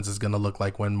the offense is going to look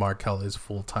like when Markelle is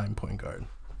full-time point guard.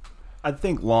 I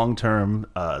think long-term,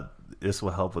 this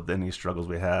will help with any struggles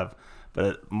we have.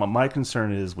 But my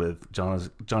concern is with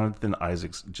Jonathan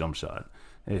Isaac's jump shot.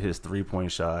 His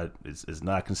three-point shot is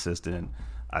not consistent.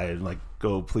 I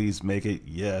go, please make it,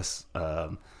 yes.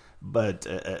 But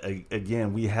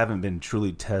again, we haven't been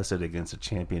truly tested against a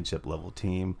championship level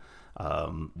team.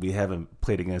 We haven't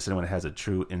played against anyone that has a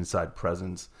true inside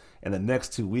presence. And the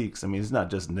next 2 weeks, I mean, it's not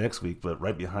just next week, but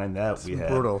right behind that, we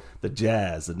have the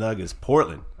Jazz, the Nuggets,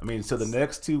 Portland. I mean, so the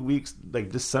next 2 weeks,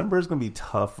 December is going to be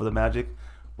tough for the Magic,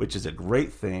 which is a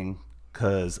great thing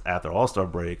because after All-Star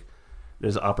break,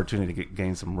 there's an opportunity to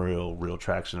gain some real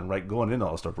traction. And right going into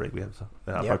All-Star break, we have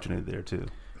the opportunity there too.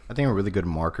 I think a really good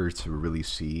marker to really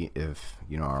see if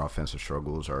our offensive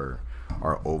struggles are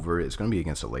over is going to be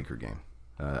against the Laker game,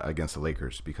 against the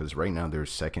Lakers, because right now they're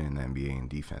second in the NBA in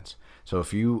defense. So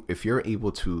if you're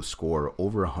able to score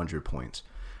over 100 points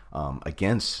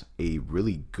against a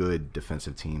really good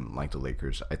defensive team like the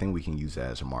Lakers, I think we can use that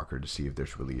as a marker to see if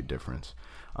there's really a difference.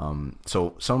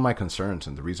 So some of my concerns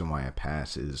and the reason why I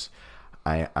pass is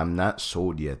I'm not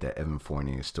sold yet that Evan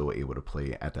Fournier is still able to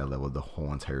play at that level the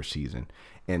whole entire season.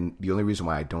 And the only reason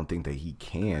why I don't think that he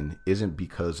can isn't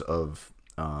because of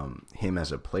him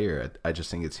as a player. I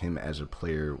just think it's him as a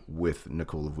player with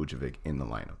Nikola Vucevic in the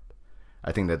lineup.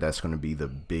 I think that's going to be the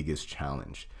biggest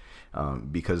challenge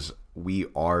because we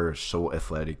are so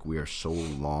athletic, we are so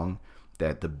long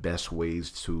that the best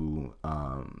ways to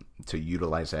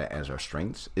utilize that as our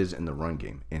strengths is in the run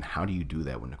game. And how do you do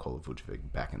that with Nikola Vucevic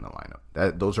back in the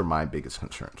lineup? Those are my biggest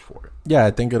concerns for it. Yeah,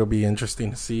 I think it'll be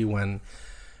interesting to see when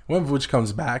When Vooch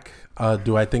comes back,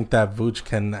 do I think that Vooch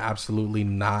can absolutely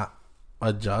not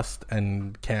adjust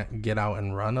and can't get out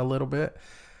and run a little bit?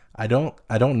 I don't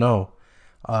know.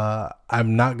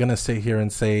 I'm not gonna sit here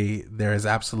and say there is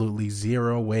absolutely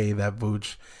zero way that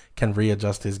Vooch can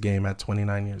readjust his game at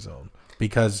 29 years old,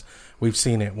 because we've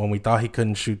seen it. When we thought he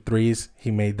couldn't shoot threes,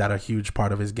 he made that a huge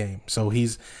part of his game. So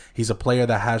he's a player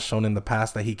that has shown in the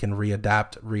past that he can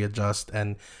readapt, readjust,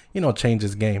 and change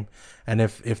his game. And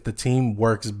if the team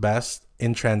works best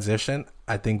in transition,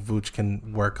 I think Vooch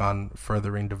can work on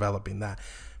furthering developing that,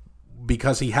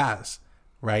 because he has,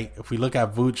 right? If we look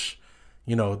at Vooch,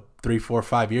 3, 4,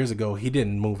 5 years ago, he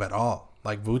didn't move at all.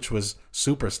 Like, Vooch was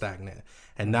super stagnant.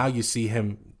 And now you see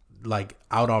him like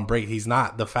out on break. He's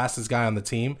not the fastest guy on the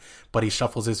team, but he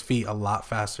shuffles his feet a lot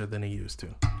faster than he used to.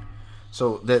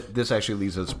 So this actually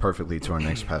leads us perfectly to our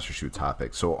next pass or shoot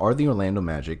topic. So are the Orlando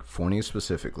Magic, Fournier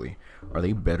specifically, are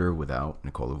they better without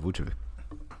Nikola Vucevic?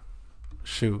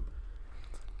 Shoot.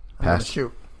 Pass.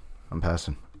 Shoot. I'm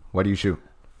passing. Why do you shoot?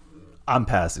 I'm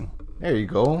passing. There you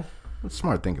go. That's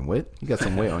smart thinking, Whit. You got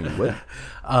some weight on you, Whit.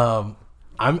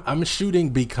 I'm shooting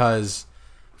because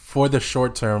for the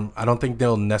short term, I don't think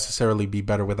they'll necessarily be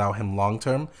better without him long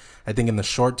term. I think in the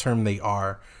short term they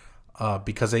are,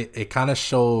 because it kind of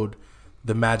showed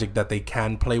the Magic that they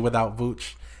can play without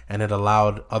Vooch, and it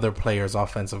allowed other players'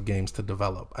 offensive games to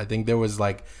develop. I think there was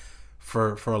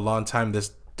for a long time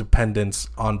this dependence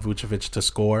on Vucevic to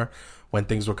score. When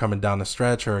things were coming down the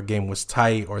stretch or a game was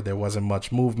tight or there wasn't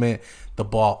much movement, the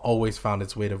ball always found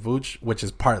its way to Vooch, which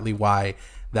is partly why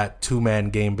that two-man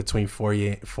game between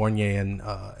Fournier and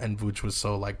Vooch was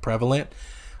so prevalent.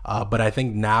 But I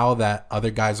think now that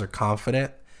other guys are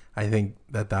confident, I think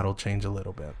that'll change a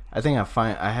little bit. I think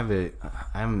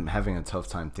I'm having a tough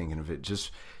time thinking of it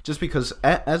just because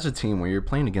as a team, when you're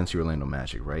playing against your Orlando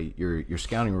Magic, right? Your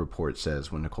scouting report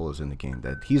says when Nikola's in the game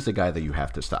that he's the guy that you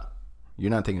have to stop. You're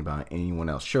not thinking about anyone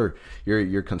else. Sure,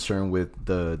 you're concerned with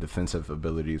the defensive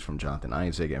abilities from Jonathan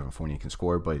Isaac. Evan Fournier can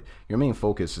score, but your main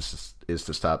focus is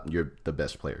to stop the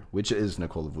best player, which is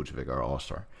Nikola Vucevic, our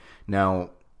all-star.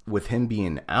 Now, with him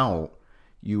being out,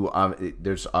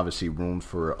 there's obviously room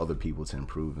for other people to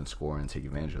improve and score and take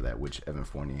advantage of that, which Evan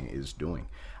Fournier is doing.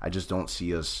 I just don't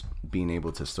see us being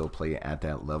able to still play at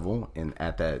that level and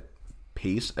at that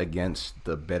pace against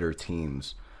the better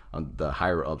teams, the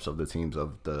higher ups of the teams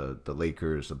of the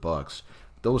Lakers, the Bucks,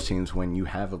 those teams. When you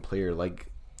have a player like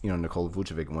Nikola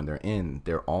Vucevic, when they're in,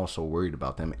 they're also worried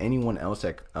about them. Anyone else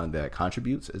that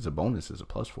contributes is a bonus, is a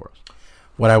plus for us.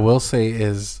 What I will say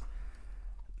is,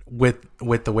 with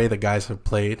the way the guys have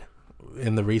played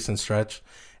in the recent stretch,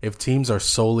 if teams are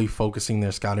solely focusing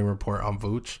their scouting report on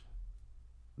Vooch,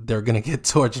 they're gonna get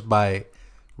torched by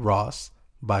Ross,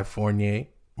 by Fournier.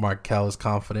 Markelle is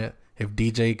confident. If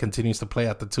DJ continues to play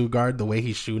at the 2 guard the way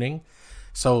he's shooting.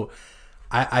 So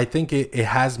I think it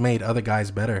has made other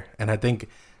guys better. And I think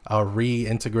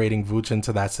reintegrating Vooch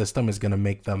into that system is going to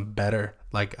make them better.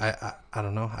 I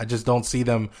don't know. I just don't see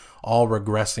them all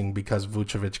regressing because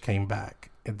Vucevic came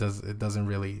back. It doesn't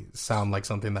really sound like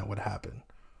something that would happen.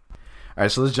 All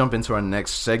right, so let's jump into our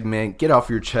next segment. Get off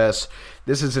your chest.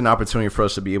 This is an opportunity for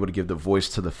us to be able to give the voice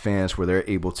to the fans where they're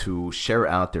able to share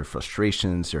out their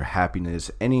frustrations, their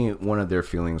happiness, any one of their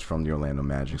feelings from the Orlando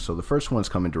Magic. So the first one's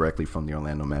coming directly from the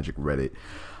Orlando Magic Reddit,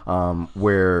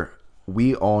 where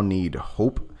We All Need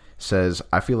Hope says,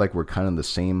 I feel like we're kind of the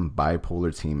same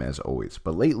bipolar team as always,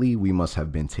 but lately we must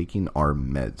have been taking our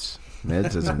meds.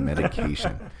 Meds is a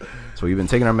medication. So we've been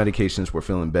taking our medications, we're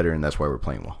feeling better, and that's why we're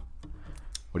playing well.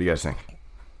 What do you guys think?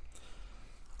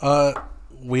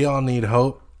 We All Need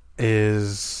Hope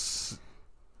is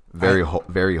very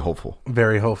hopeful.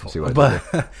 Very hopeful. See what but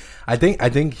I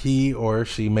think he or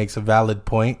she makes a valid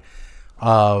point.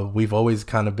 We've always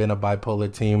kind of been a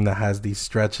bipolar team that has these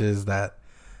stretches that,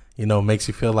 makes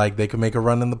you feel like they could make a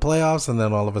run in the playoffs, and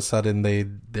then all of a sudden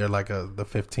they're like the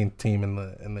 15th team in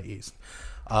the East.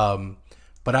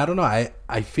 But I don't know.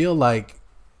 I feel like,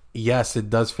 yes, it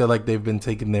does feel like they've been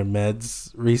taking their meds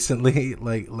recently,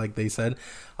 like they said.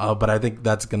 But I think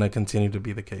that's going to continue to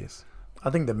be the case. I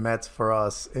think the meds for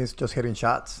us is just hitting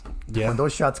shots. Yeah. When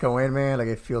those shots go in, man,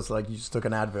 it feels like you just took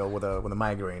an Advil with a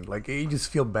migraine. You just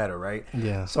feel better, right?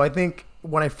 Yeah. So I think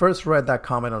when I first read that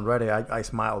comment on Reddit, I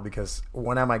smiled because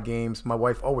when I'm at games, my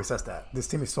wife always says that this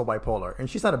team is so bipolar, and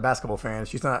she's not a basketball fan.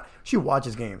 She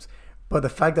watches games, but the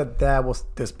fact that was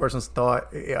this person's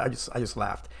thought, I just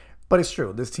laughed. But it's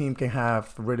true. This team can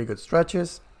have really good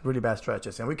stretches, really bad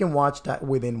stretches, and we can watch that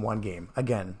within one game.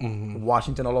 Again,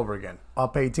 Washington all over again,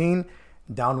 up 18.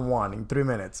 Down 1 in 3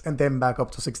 minutes, and then back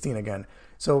up to 16 again.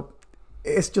 So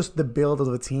it's just the build of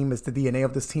the team. It's the DNA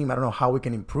of this team. I don't know how we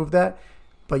can improve that,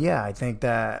 But yeah, I think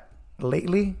that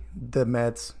lately the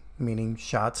Mets, meaning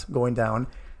shots going down,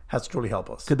 has truly helped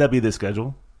us. Could that be the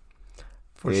schedule?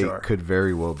 For it sure. could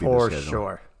very well be For the schedule.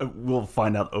 sure. We'll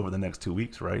find out over the next 2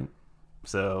 weeks, right?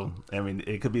 So, I mean,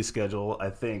 it could be schedule. I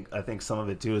think some of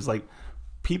it too is like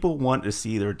people want to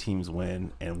see their teams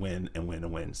win and win and win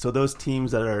and win. So those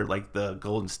teams that are like the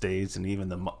Golden States and even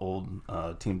the old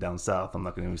team down south, I'm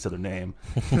not going to even say their name,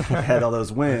 had all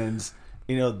those wins.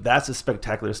 You know, that's a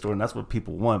spectacular story, and that's what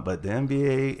people want. But the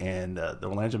NBA and the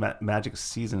Orlando Magic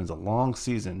season is a long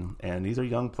season, and these are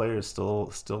young players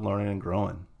still learning and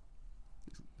growing.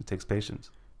 It takes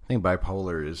patience. I think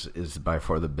bipolar is by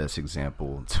far the best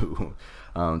example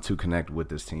to connect with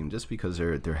this team, just because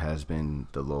there has been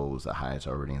the lows, the highs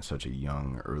already in such a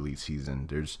young early season.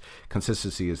 There's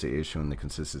consistency is the issue, and the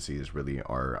consistency is really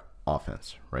our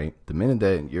offense, right? The minute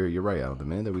that you're right, Al, the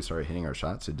minute that we start hitting our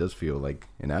shots, it does feel like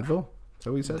an Advil. Is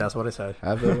that what you said? That's what I said.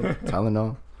 Advil,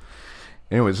 Tylenol.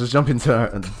 Anyways, let's jump into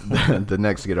the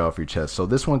next get off your chest. So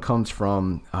this one comes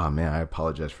from, oh man, I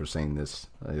apologize for saying this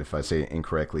if I say it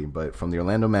incorrectly, but from the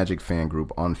Orlando Magic fan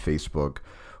group on Facebook,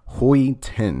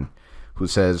 Hoi10, who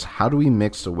says, how do we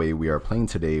mix the way we are playing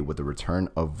today with the return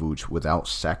of Vooch without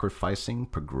sacrificing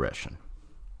progression?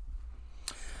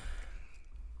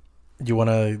 You want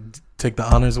to take the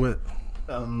honors with?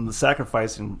 The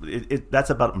sacrificing, that's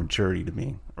about maturity to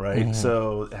me, right? Mm-hmm.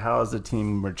 So how is the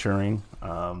team maturing?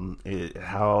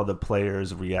 How the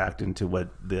players reacting to what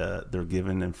they're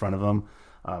given in front of them?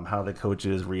 How the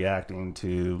coaches reacting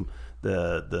to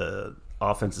the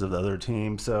offenses of the other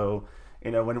team? So,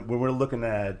 you know, when we're looking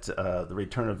at the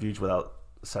return of Vooch without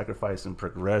sacrificing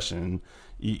progression,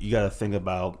 you got to think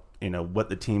about, you know, what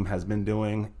the team has been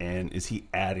doing, and is he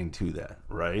adding to that,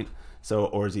 right? So,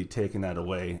 or is he taking that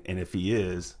away? And if he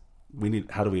is,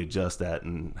 how do we adjust that,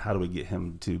 and how do we get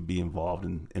him to be involved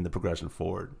in the progression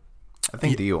forward? I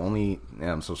think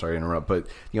I'm so sorry to interrupt, but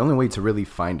the only way to really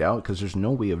find out, because there's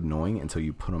no way of knowing until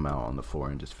you put him out on the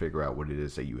floor and just figure out what it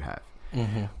is that you have.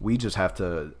 Mm-hmm. We just have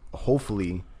to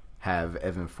hopefully have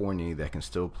Evan Fournier that can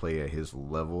still play at his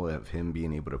level of him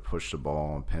being able to push the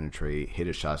ball and penetrate, hit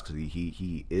his shots, because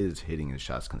he is hitting his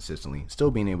shots consistently. Still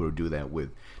being able to do that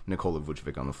with Nikola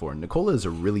Vucevic on the floor. Nikola is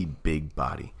a really big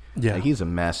body. Yeah, like, he's a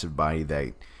massive body that,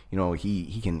 you know,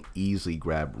 he can easily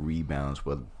grab rebounds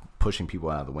with pushing people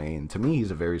out of the way. And to me,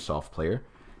 he's a very soft player.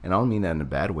 And I don't mean that in a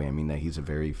bad way. I mean that he's a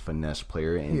very finesse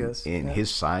player, and his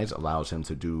size allows him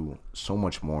to do so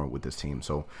much more with this team.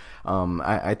 So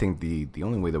I think the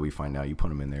only way that we find out, you put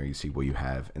him in there, you see what you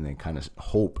have, and then kind of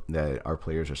hope that our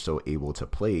players are still able to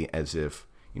play as if,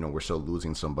 you know, we're still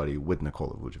losing somebody with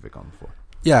Nikola Vucevic on the floor.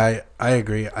 Yeah, I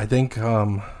agree. I think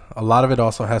a lot of it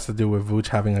also has to do with Vooch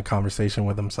having a conversation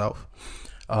with himself.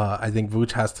 I think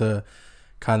Vooch has to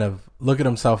kind of look at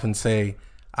himself and say,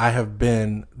 I have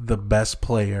been the best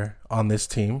player on this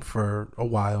team for a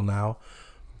while now,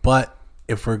 but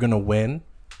if we're going to win,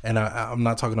 and I'm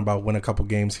not talking about win a couple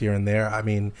games here and there, I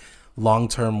mean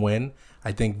long-term win,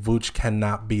 I think Vooch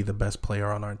cannot be the best player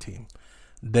on our team.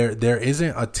 There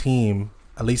isn't a team,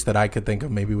 at least that I could think of,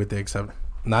 maybe with the exception,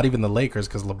 not even the Lakers,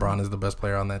 because LeBron is the best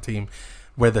player on that team,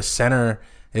 where the center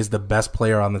is the best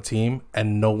player on the team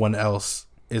and no one else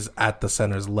is at the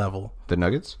center's level. The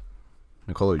Nuggets?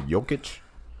 Nikola Jokic?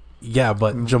 Yeah,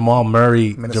 but Jamal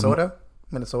Murray... Minnesota.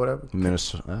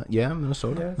 Yeah,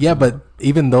 Minnesota. Yeah, but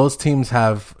even those teams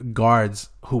have guards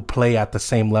who play at the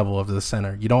same level of the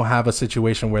center. You don't have a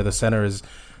situation where the center is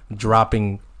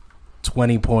dropping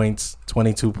 20 points,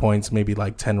 22 points, maybe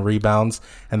like 10 rebounds,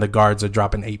 and the guards are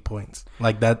dropping 8 points.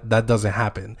 Like that doesn't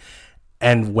happen.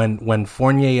 And when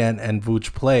Fournier and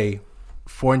Vooch play,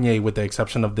 Fournier, with the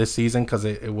exception of this season, because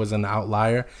it was an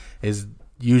outlier, is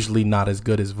usually not as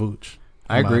good as Vooch.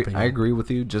 I agree with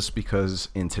you, just because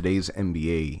in today's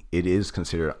NBA, it is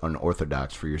considered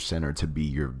unorthodox for your center to be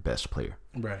your best player.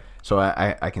 Right. So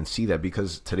I can see that,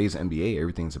 because today's NBA,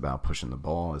 everything's about pushing the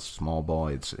ball. It's small ball.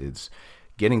 It's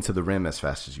getting to the rim as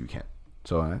fast as you can.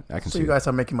 So I can see. So you guys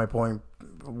are making my point,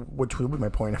 which will be my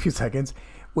point in a few seconds,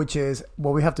 which is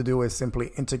what we have to do is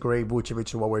simply integrate Vucevic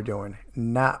to what we're doing,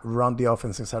 not run the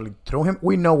offense necessarily through him.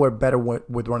 We know we're better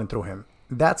with running through him.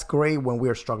 That's great when we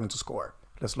are struggling to score.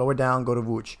 Let's slow it down, go to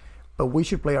Vooch. But we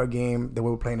should play our game the way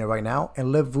we're playing it right now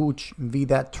and let Vooch be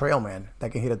that trail man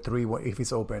that can hit a three if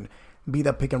he's open, be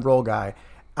that pick and roll guy.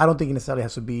 I don't think he necessarily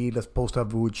has to be, let's post up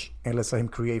Vooch and let's let him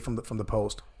create from the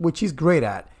post, which he's great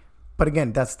at. But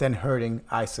again, that's then hurting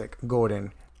Isaac,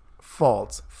 Gordon,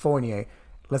 Fultz, Fournier.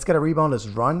 Let's get a rebound, let's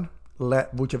run,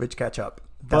 let Vucevic catch up.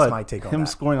 That's my take on that. Him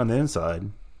scoring on the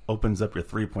inside opens up your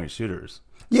 3-point shooters.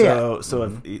 Yeah.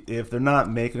 So if they're not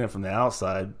making it from the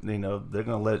outside, they're going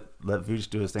to let Vooch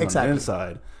do his thing on the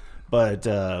inside. But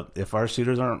if our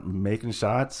shooters aren't making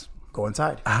shots, go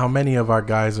inside. How many of our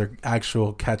guys are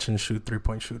actual catch and shoot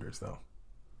 3-point shooters though?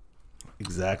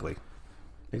 Exactly.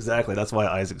 That's why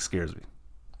Isaac scares me.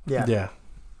 Yeah.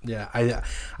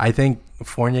 I think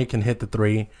Fournier can hit the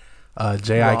 3.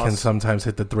 J.I. can sometimes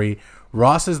hit the 3.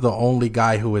 Ross is the only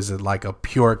guy who is like a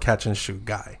pure catch and shoot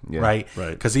guy, right?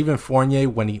 Because even Fournier,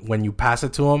 when you pass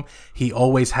it to him, he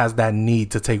always has that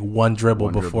need to take one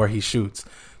dribble before he shoots.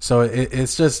 So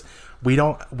it's just we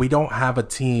don't have a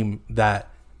team that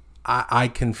I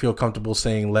can feel comfortable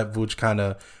saying let Vooch kind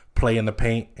of play in the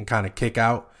paint and kind of kick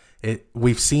out.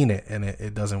 We've seen it and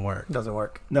it doesn't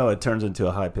work. No, it turns into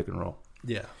a high pick and roll.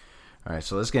 Yeah. All right,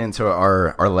 so let's get into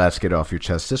our last get off your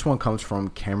chest. This one comes from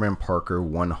Cameron Parker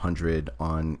 100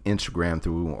 on Instagram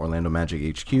through Orlando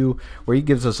Magic HQ, where he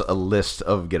gives us a list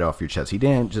of get off your chest. He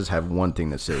didn't just have one thing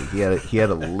to say. He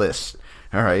had a list.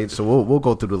 All right, so we'll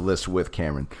go through the list with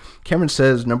Cameron. Cameron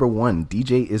says, number 1,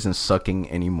 DJ isn't sucking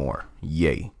anymore.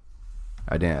 Yay.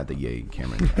 I didn't add the yay,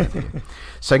 Cameron.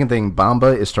 Second thing,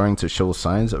 Bamba is starting to show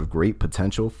signs of great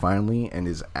potential finally and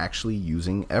is actually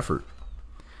using effort.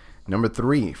 Number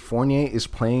 3, Fournier is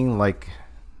playing like,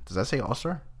 does that say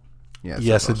All-Star? Yeah,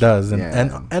 yes, it does.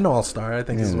 And All-Star, I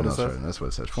think is what it says. That's what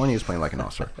it says. Fournier is playing like an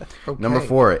All-Star. Okay. Number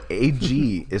 4,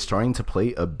 AG is starting to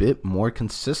play a bit more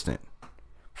consistent.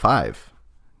 5,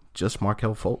 just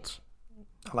Markelle Fultz.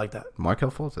 I like that.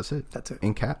 Markelle Fultz, that's it. That's it.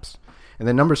 In caps. And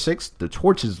then number 6, the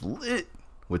torch is lit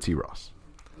with T. Ross.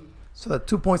 So the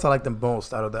 2 points I like the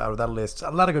most out of that list.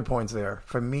 A lot of good points there.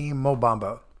 For me, Mo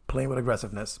Bamba, playing with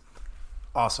aggressiveness.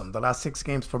 Awesome. The last 6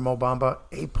 games for Mo Bamba,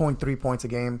 8.3 points a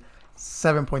game,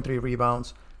 7.3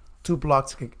 rebounds, 2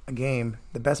 blocks a game.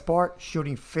 The best part,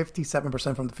 shooting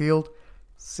 57% from the field,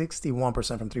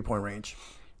 61% from 3-point range.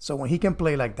 So when he can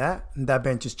play like that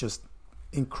bench is just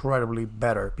incredibly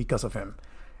better because of him.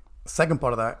 Second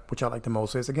part of that, which I like the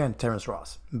most, is, again, Terrence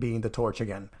Ross being the torch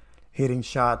again. Hitting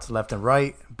shots left and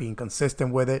right, being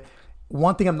consistent with it.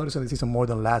 One thing I'm noticing this season more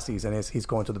than last season is he's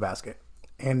going to the basket.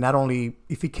 And not only,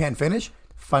 if he can't finish,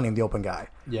 finding the open guy.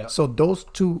 Yeah. So those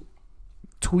 2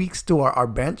 tweaks to our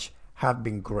bench have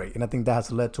been great. And I think that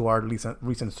has led to our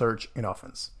recent surge in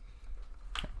offense.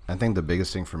 I think the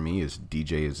biggest thing for me is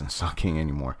DJ isn't sucking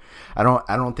anymore.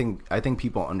 I think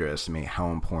people underestimate how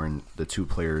important the 2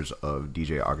 players of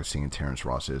DJ Augustin and Terrence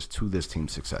Ross is to this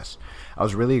team's success. I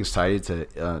was really excited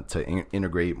to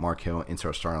integrate Markelle into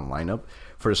our starting lineup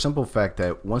for the simple fact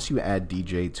that once you add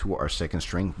DJ to our second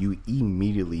string, you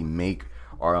immediately make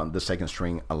the second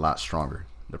string a lot stronger.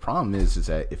 The problem is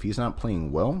that if he's not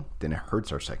playing well, then it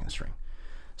hurts our second string.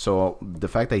 So the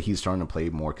fact that he's starting to play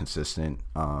more consistently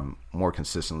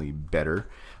better,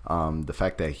 the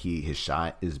fact that his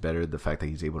shot is better, the fact that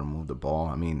he's able to move the ball.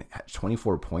 I mean,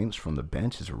 24 points from the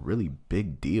bench is a really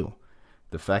big deal.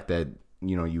 The fact that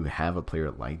you have a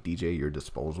player like DJ at your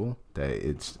disposal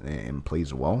and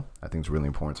plays well, I think is really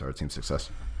important to our team's success.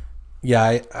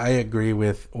 Yeah, I agree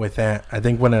with that. I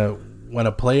think when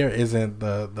a player isn't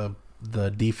the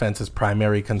defense's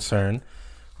primary concern,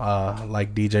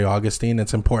 like DJ Augustin,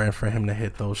 it's important for him to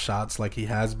hit those shots like he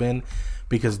has been,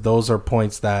 because those are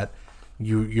points that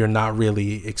you're not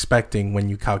really expecting when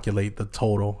you calculate the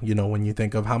total. When you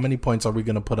think of how many points are we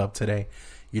going to put up today,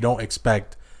 you don't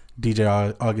expect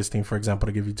DJ Augustin, for example,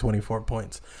 to give you 24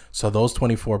 points. So those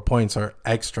 24 points are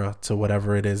extra to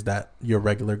whatever it is that your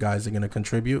regular guys are going to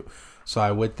contribute. So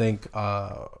I would think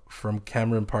from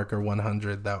Cameron Parker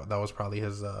 100, that was probably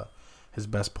his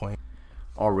best point.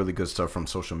 All really good stuff from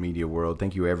social media world.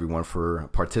 Thank you everyone for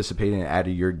participating and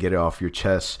adding your get it off your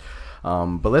chest.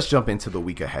 But let's jump into the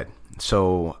week ahead.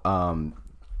 So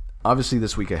obviously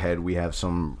this week ahead we have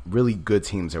some really good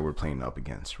teams that we're playing up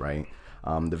against, right?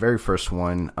 The very first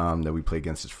one that we play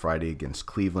against is Friday against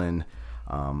Cleveland.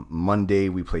 Monday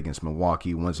we play against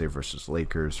Milwaukee. Wednesday versus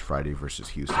Lakers. Friday versus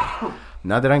Houston.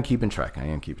 Not that I'm keeping track. I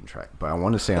am keeping track. But I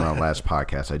want to say on our last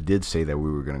podcast, I did say that we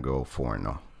were going to go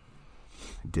 4-0. I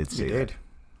did say that.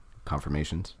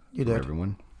 Confirmations? You did.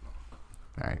 Everyone?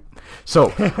 All right. So,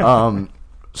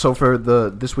 so for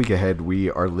this week ahead, we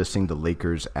are listing the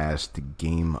Lakers as the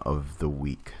game of the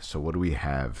week. So what do we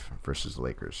have versus the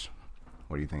Lakers?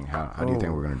 What do you think? How do you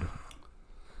think we're going to do?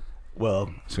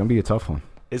 Well, it's going to be a tough one.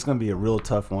 It's going to be a real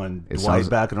tough one. Dwight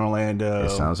back in Orlando. It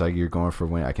sounds like you're going for a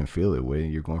win. I can feel it.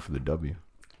 You're going for the W.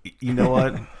 You know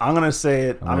what? I'm going to say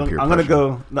it. I'm going to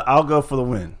go. I'll go for the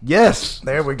win. Yes.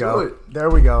 There we go. There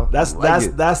we go. That's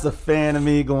the fan of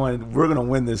me going, we're going to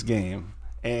win this game.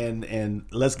 and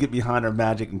let's get behind our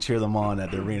Magic and cheer them on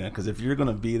at the arena. Because if you're going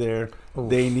to be there,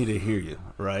 they need to hear you,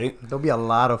 right? There'll be a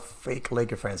lot of fake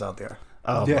Laker fans out there.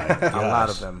 Oh Yeah. my gosh. A lot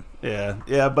of them.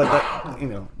 Yeah, but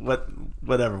that,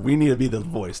 whatever. We need to be the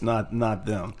voice, not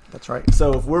them. That's right.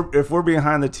 So if we're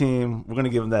behind the team, we're going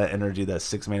to give them that energy, that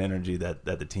 6-man energy that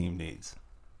the team needs.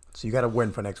 So you got to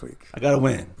win for next week. I got to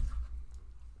win.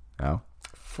 No.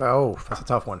 Oh, that's a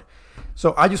tough one.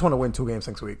 So I just want to win 2 games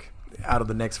next week out of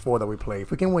the next 4 that we play.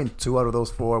 If we can win 2 out of those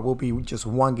 4, we'll be just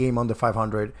 1 game under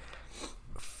 500.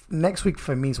 Next week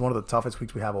for me is one of the toughest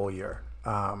weeks we have all year.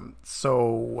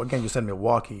 So again, you said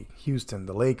Milwaukee, Houston,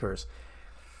 the Lakers.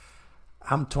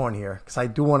 I'm torn here because I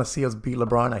do want to see us beat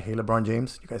LeBron. I hate LeBron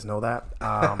James. You guys know that.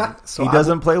 So He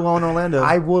doesn't play well in Orlando.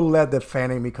 I will let the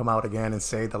fan in me come out again and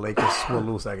say the Lakers will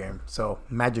lose that game. So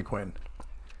Magic win.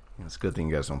 It's a good thing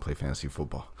you guys don't play fantasy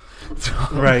football.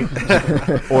 Right.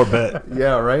 or bet.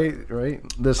 Yeah, right.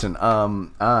 Listen,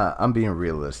 I'm being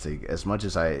realistic. As much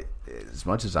as I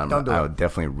would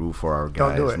definitely root for our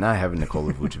Don't do guys. it. Not having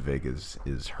Nikola Vucevic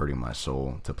is hurting my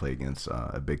soul to play against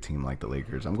a big team like the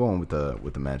Lakers. I'm going with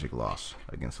the Magic loss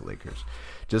against the Lakers.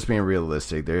 Just being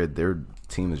realistic, their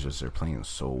team is they're playing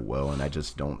so well, and I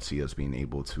just don't see us being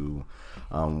able to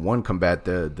combat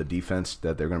the defense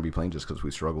that they're going to be playing just because we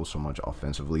struggle so much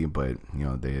offensively. But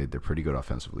they're pretty good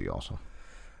offensively also.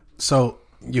 So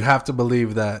you have to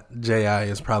believe that J.I.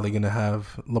 is probably going to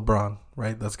have LeBron,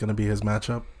 right? That's going to be his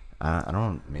matchup. I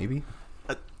don't maybe.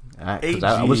 AG.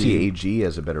 I would see AG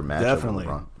as a better matchup. Definitely.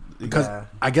 With LeBron. Because Yeah.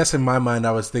 I guess in my mind,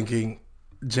 I was thinking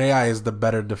J.I. is the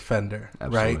better defender,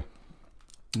 Absolutely. right?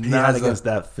 Not has against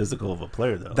that physical of a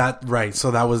player, though. That right.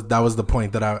 So that was the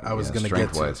point that I was going to get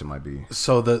to. Strength-wise, it might be.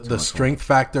 So the much strength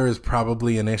factor is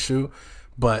probably an issue,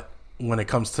 but when it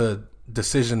comes to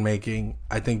decision making,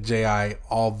 I think J.I.,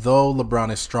 although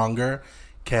LeBron is stronger,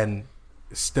 can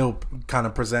still kind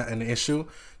of present an issue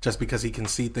just because he can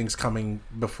see things coming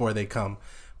before they come.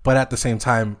 But at the same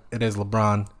time, it is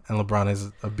LeBron, and LeBron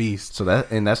is a beast. So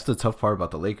that's the tough part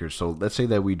about the Lakers. So let's say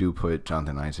that we do put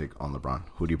Jonathan Isaac on LeBron.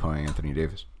 Who do you put on Anthony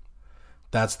Davis?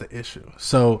 That's the issue.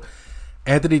 So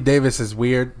Anthony Davis is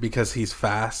weird because he's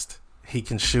fast. He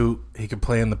can shoot. He can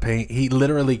play in the paint. He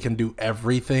literally can do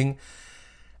everything.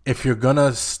 If you're going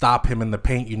to stop him in the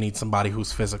paint, you need somebody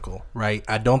who's physical, right?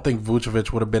 I don't think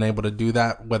Vucevic would have been able to do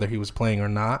that whether he was playing or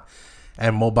not.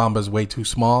 And Mo Bamba is way too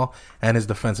small, and his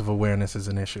defensive awareness is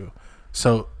an issue.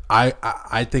 So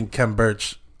I think Kem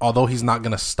Birch, although he's not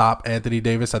going to stop Anthony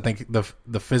Davis, I think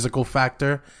the physical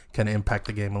factor can impact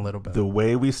the game a little bit. The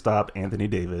way we stop Anthony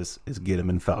Davis is get him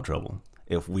in foul trouble.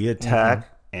 If we attack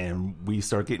and we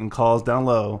start getting calls down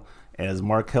low, as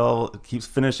Markelle keeps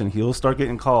finishing, he'll start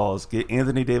getting calls. Get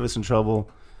Anthony Davis in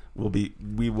trouble, we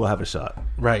will have a shot.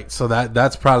 Right. So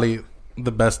that's probably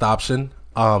the best option.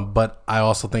 But I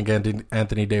also think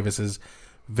Anthony Davis is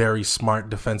very smart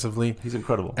defensively. He's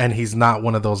incredible. And he's not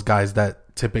one of those guys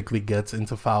that typically gets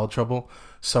into foul trouble.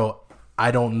 So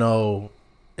I don't know,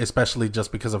 especially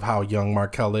just because of how young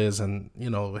Markelle is and,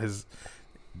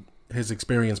 his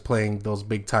experience playing those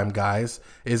big time guys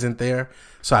isn't there.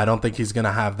 So I don't think he's going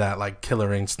to have that like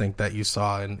killer instinct that you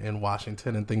saw in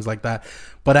Washington and things like that.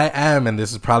 But I am, and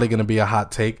this is probably going to be a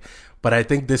hot take, but I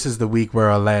think this is the week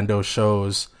where Orlando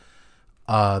shows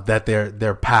that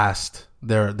they're past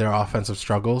their offensive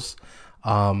struggles,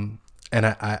 and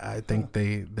I think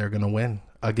they're gonna win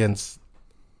against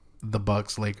the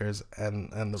Bucks, Lakers,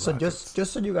 and the So Rockets.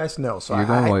 just so you guys know, so You're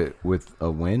going with a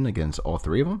win against all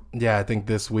three of them? Yeah, I think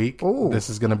this week Ooh. this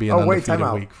is gonna be an Oh, wait, time undefeated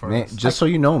out. week for Man, us. just so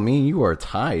you know, me and you are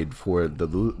tied for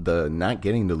the not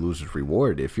getting the loser's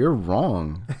reward. If you're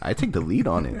wrong, I take the lead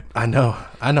on it. I know.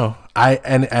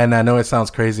 And I know it sounds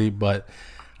crazy, but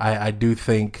I do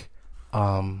think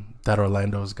that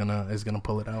Orlando is gonna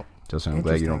pull it out. Justin, I'm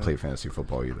glad you don't play fantasy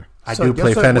football either. I So do just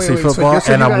play so- fantasy wait, so football, just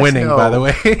so and you I'm guys winning, know- by the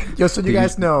way. just so you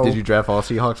guys know, Did you draft all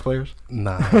Seahawks players?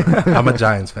 Nah, I'm a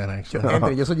Giants fan, actually.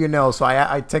 Anthony, just so you know, so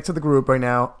I texted the group right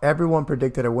now. Everyone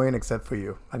predicted a win except for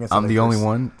you. Against I'm the Lakers. only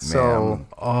one. Man, So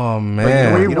Oh, we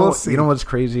man. you know, will what- see. you know what's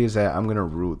crazy is that I'm gonna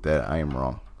root that I am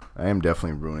wrong. I am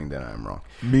definitely rooting that I am wrong.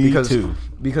 Me too.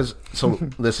 Because so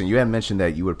listen, you had mentioned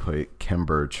that you would put Kem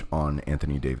Birch on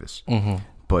Anthony Davis,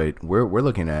 but we're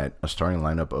looking at a starting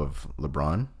lineup of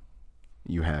LeBron.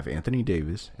 You have Anthony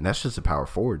Davis, and that's just a power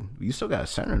forward. You still got a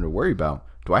center to worry about.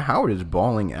 Dwight Howard is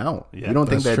balling out. Yeah, you don't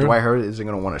think that's that true. Dwight Howard isn't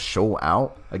going to want to show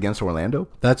out against Orlando?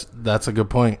 That's a good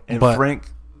point. And but Frank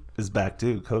is back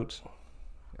too, coach.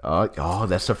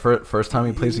 That's the first time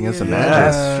he plays against the Yeah. Magic.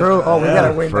 That's true. Oh, we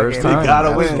gotta win First that game. time. We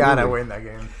gotta We win. gotta win that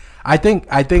game. I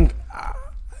think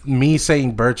me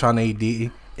saying Birch on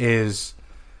AD is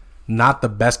not the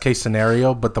best case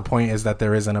scenario, but the point is that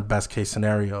there isn't a best case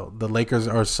scenario. The Lakers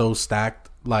are so stacked,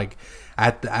 like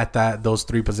at those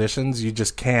three positions, you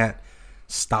just can't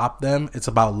stop them. It's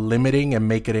about limiting and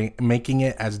making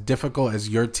it as difficult as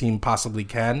your team possibly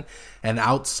can. And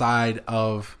outside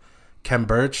of Kem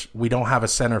Birch, we don't have a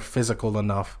center physical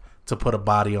enough to put a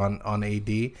body on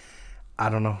AD. I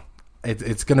don't know.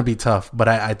 It's going to be tough, but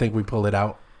I think we pull it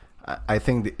out. I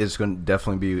think it's going to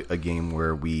definitely be a game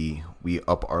where we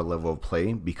up our level of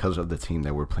play because of the team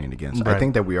that we're playing against. Right. I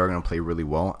think that we are going to play really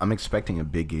well. I'm expecting a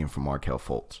big game from Markelle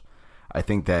Fultz. I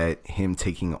think that him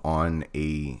taking on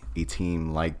a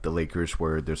team like the Lakers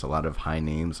where there's a lot of high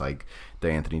names like the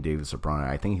Anthony Davis, LeBron,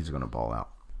 I think he's going to ball out.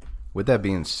 With that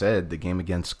being said, the game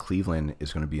against Cleveland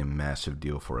is going to be a massive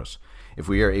deal for us. If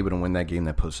we are able to win that game,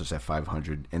 that puts us at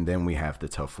 500, and then we have the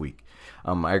tough week.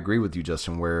 I agree with you,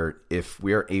 Justin, where if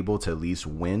we are able to at least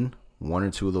win one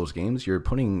or two of those games, you're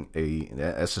putting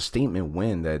as a statement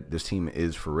win that this team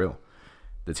is for real.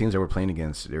 The teams that we're playing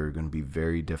against, they're going to be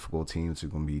very difficult teams. They're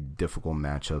going to be difficult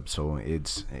matchups. So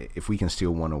if we can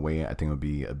steal one away, I think it would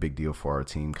be a big deal for our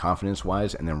team.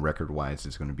 Confidence-wise and then record-wise,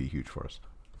 it's going to be huge for us.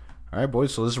 All right,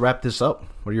 boys, so let's wrap this up.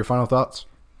 What are your final thoughts?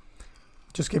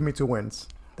 Just give me 2 wins.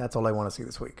 That's all I want to see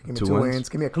this week. Give me 2 2 wins? wins.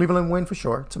 Give me a Cleveland win for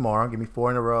sure tomorrow. Give me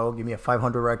 4 in a row. Give me a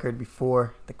 500 record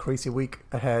before the crazy week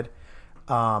ahead.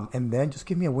 And then just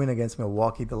give me a win against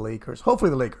Milwaukee, the Lakers. Hopefully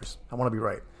the Lakers. I want to be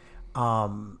right.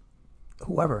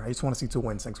 Whoever. I just want to see 2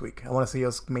 wins next week. I want to see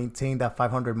us maintain that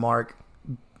 500 mark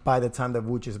by the time that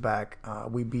Vooch is back.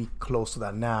 We be close to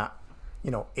that. Not,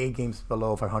 8 games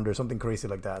below 500, something crazy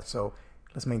like that. So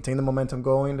let's maintain the momentum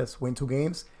going. Let's win 2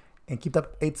 games and keep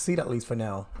that 8th seed at least for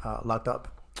now locked up.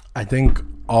 I think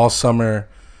all summer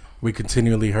we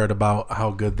continually heard about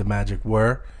how good the Magic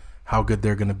were, how good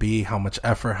they're going to be, how much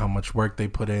effort, how much work they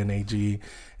put in. AG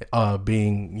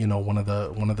being, one of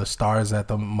the stars at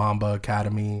the Mamba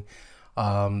Academy,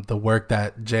 the work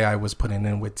that J.I. was putting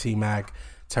in with T-Mac,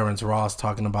 Terrence Ross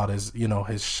talking about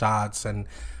his shots and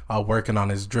working on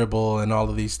his dribble and all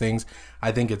of these things.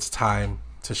 I think it's time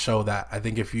to show that. I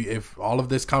think if all of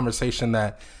this conversation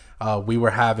that we were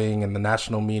having and the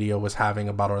national media was having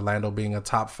about Orlando being a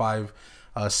top 5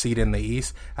 seed in the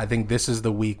East, I think this is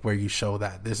the week where you show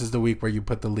that. This is the week where you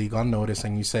put the league on notice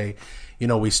and you say,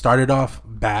 we started off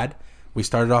bad. We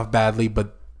started off badly,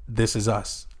 but this is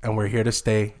us. And we're here to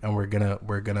stay, and we're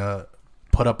gonna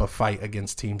put up a fight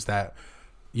against teams that,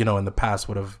 in the past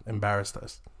would have embarrassed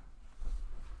us.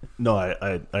 No,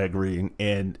 I agree.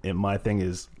 And my thing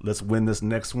is, let's win this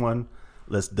next one.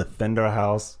 Let's defend our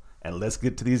house. And let's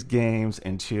get to these games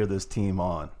and cheer this team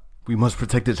on. We must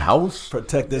protect this house.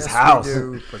 Protect this Yes, house. we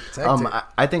do. Protect it.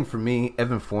 I think for me,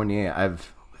 Evan Fournier,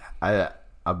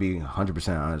 I'll be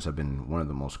 100% honest. I've been one of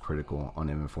the most critical on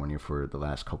Evan Fournier for the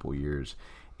last couple of years,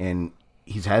 and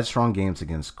he's had strong games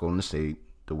against Golden State,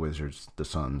 the Wizards, the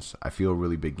Suns. I feel a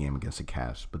really big game against the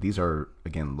Cavs, but these are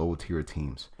again low tier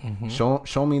teams. Mm-hmm.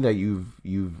 Show me that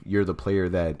you're the player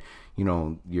that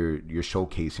you're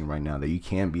showcasing right now, that you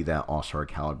can be that all-star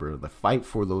caliber. The fight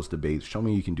for those debates. Show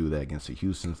me you can do that against the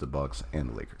Houstons, the Bucks, and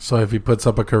the Lakers. So if he puts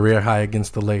up a career high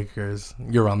against the Lakers,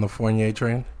 you're on the Fournier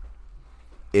train?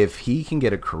 If he can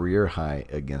get a career high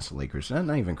against the Lakers,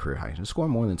 not even career high, just score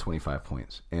more than 25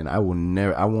 points, and I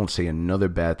won't say another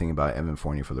bad thing about Evan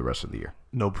Fournier for the rest of the year.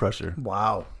 No pressure.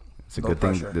 Wow. It's a good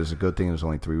thing. There's a good thing. There's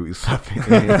only 3 weeks left in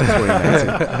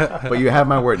 2019. But you have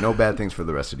my word. No bad things for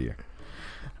the rest of the year.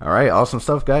 All right. Awesome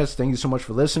stuff, guys. Thank you so much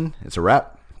for listening. It's a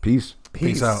wrap. Peace.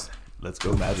 Peace out. Let's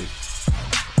go, Magic.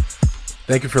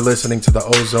 Thank you for listening to the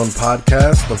Ozone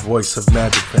Podcast, the voice of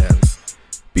Magic fans.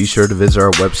 Be sure to visit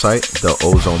our website,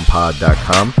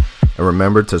 theozonepod.com. And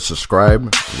remember to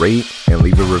subscribe, rate, and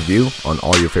leave a review on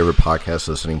all your favorite podcast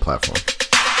listening platforms.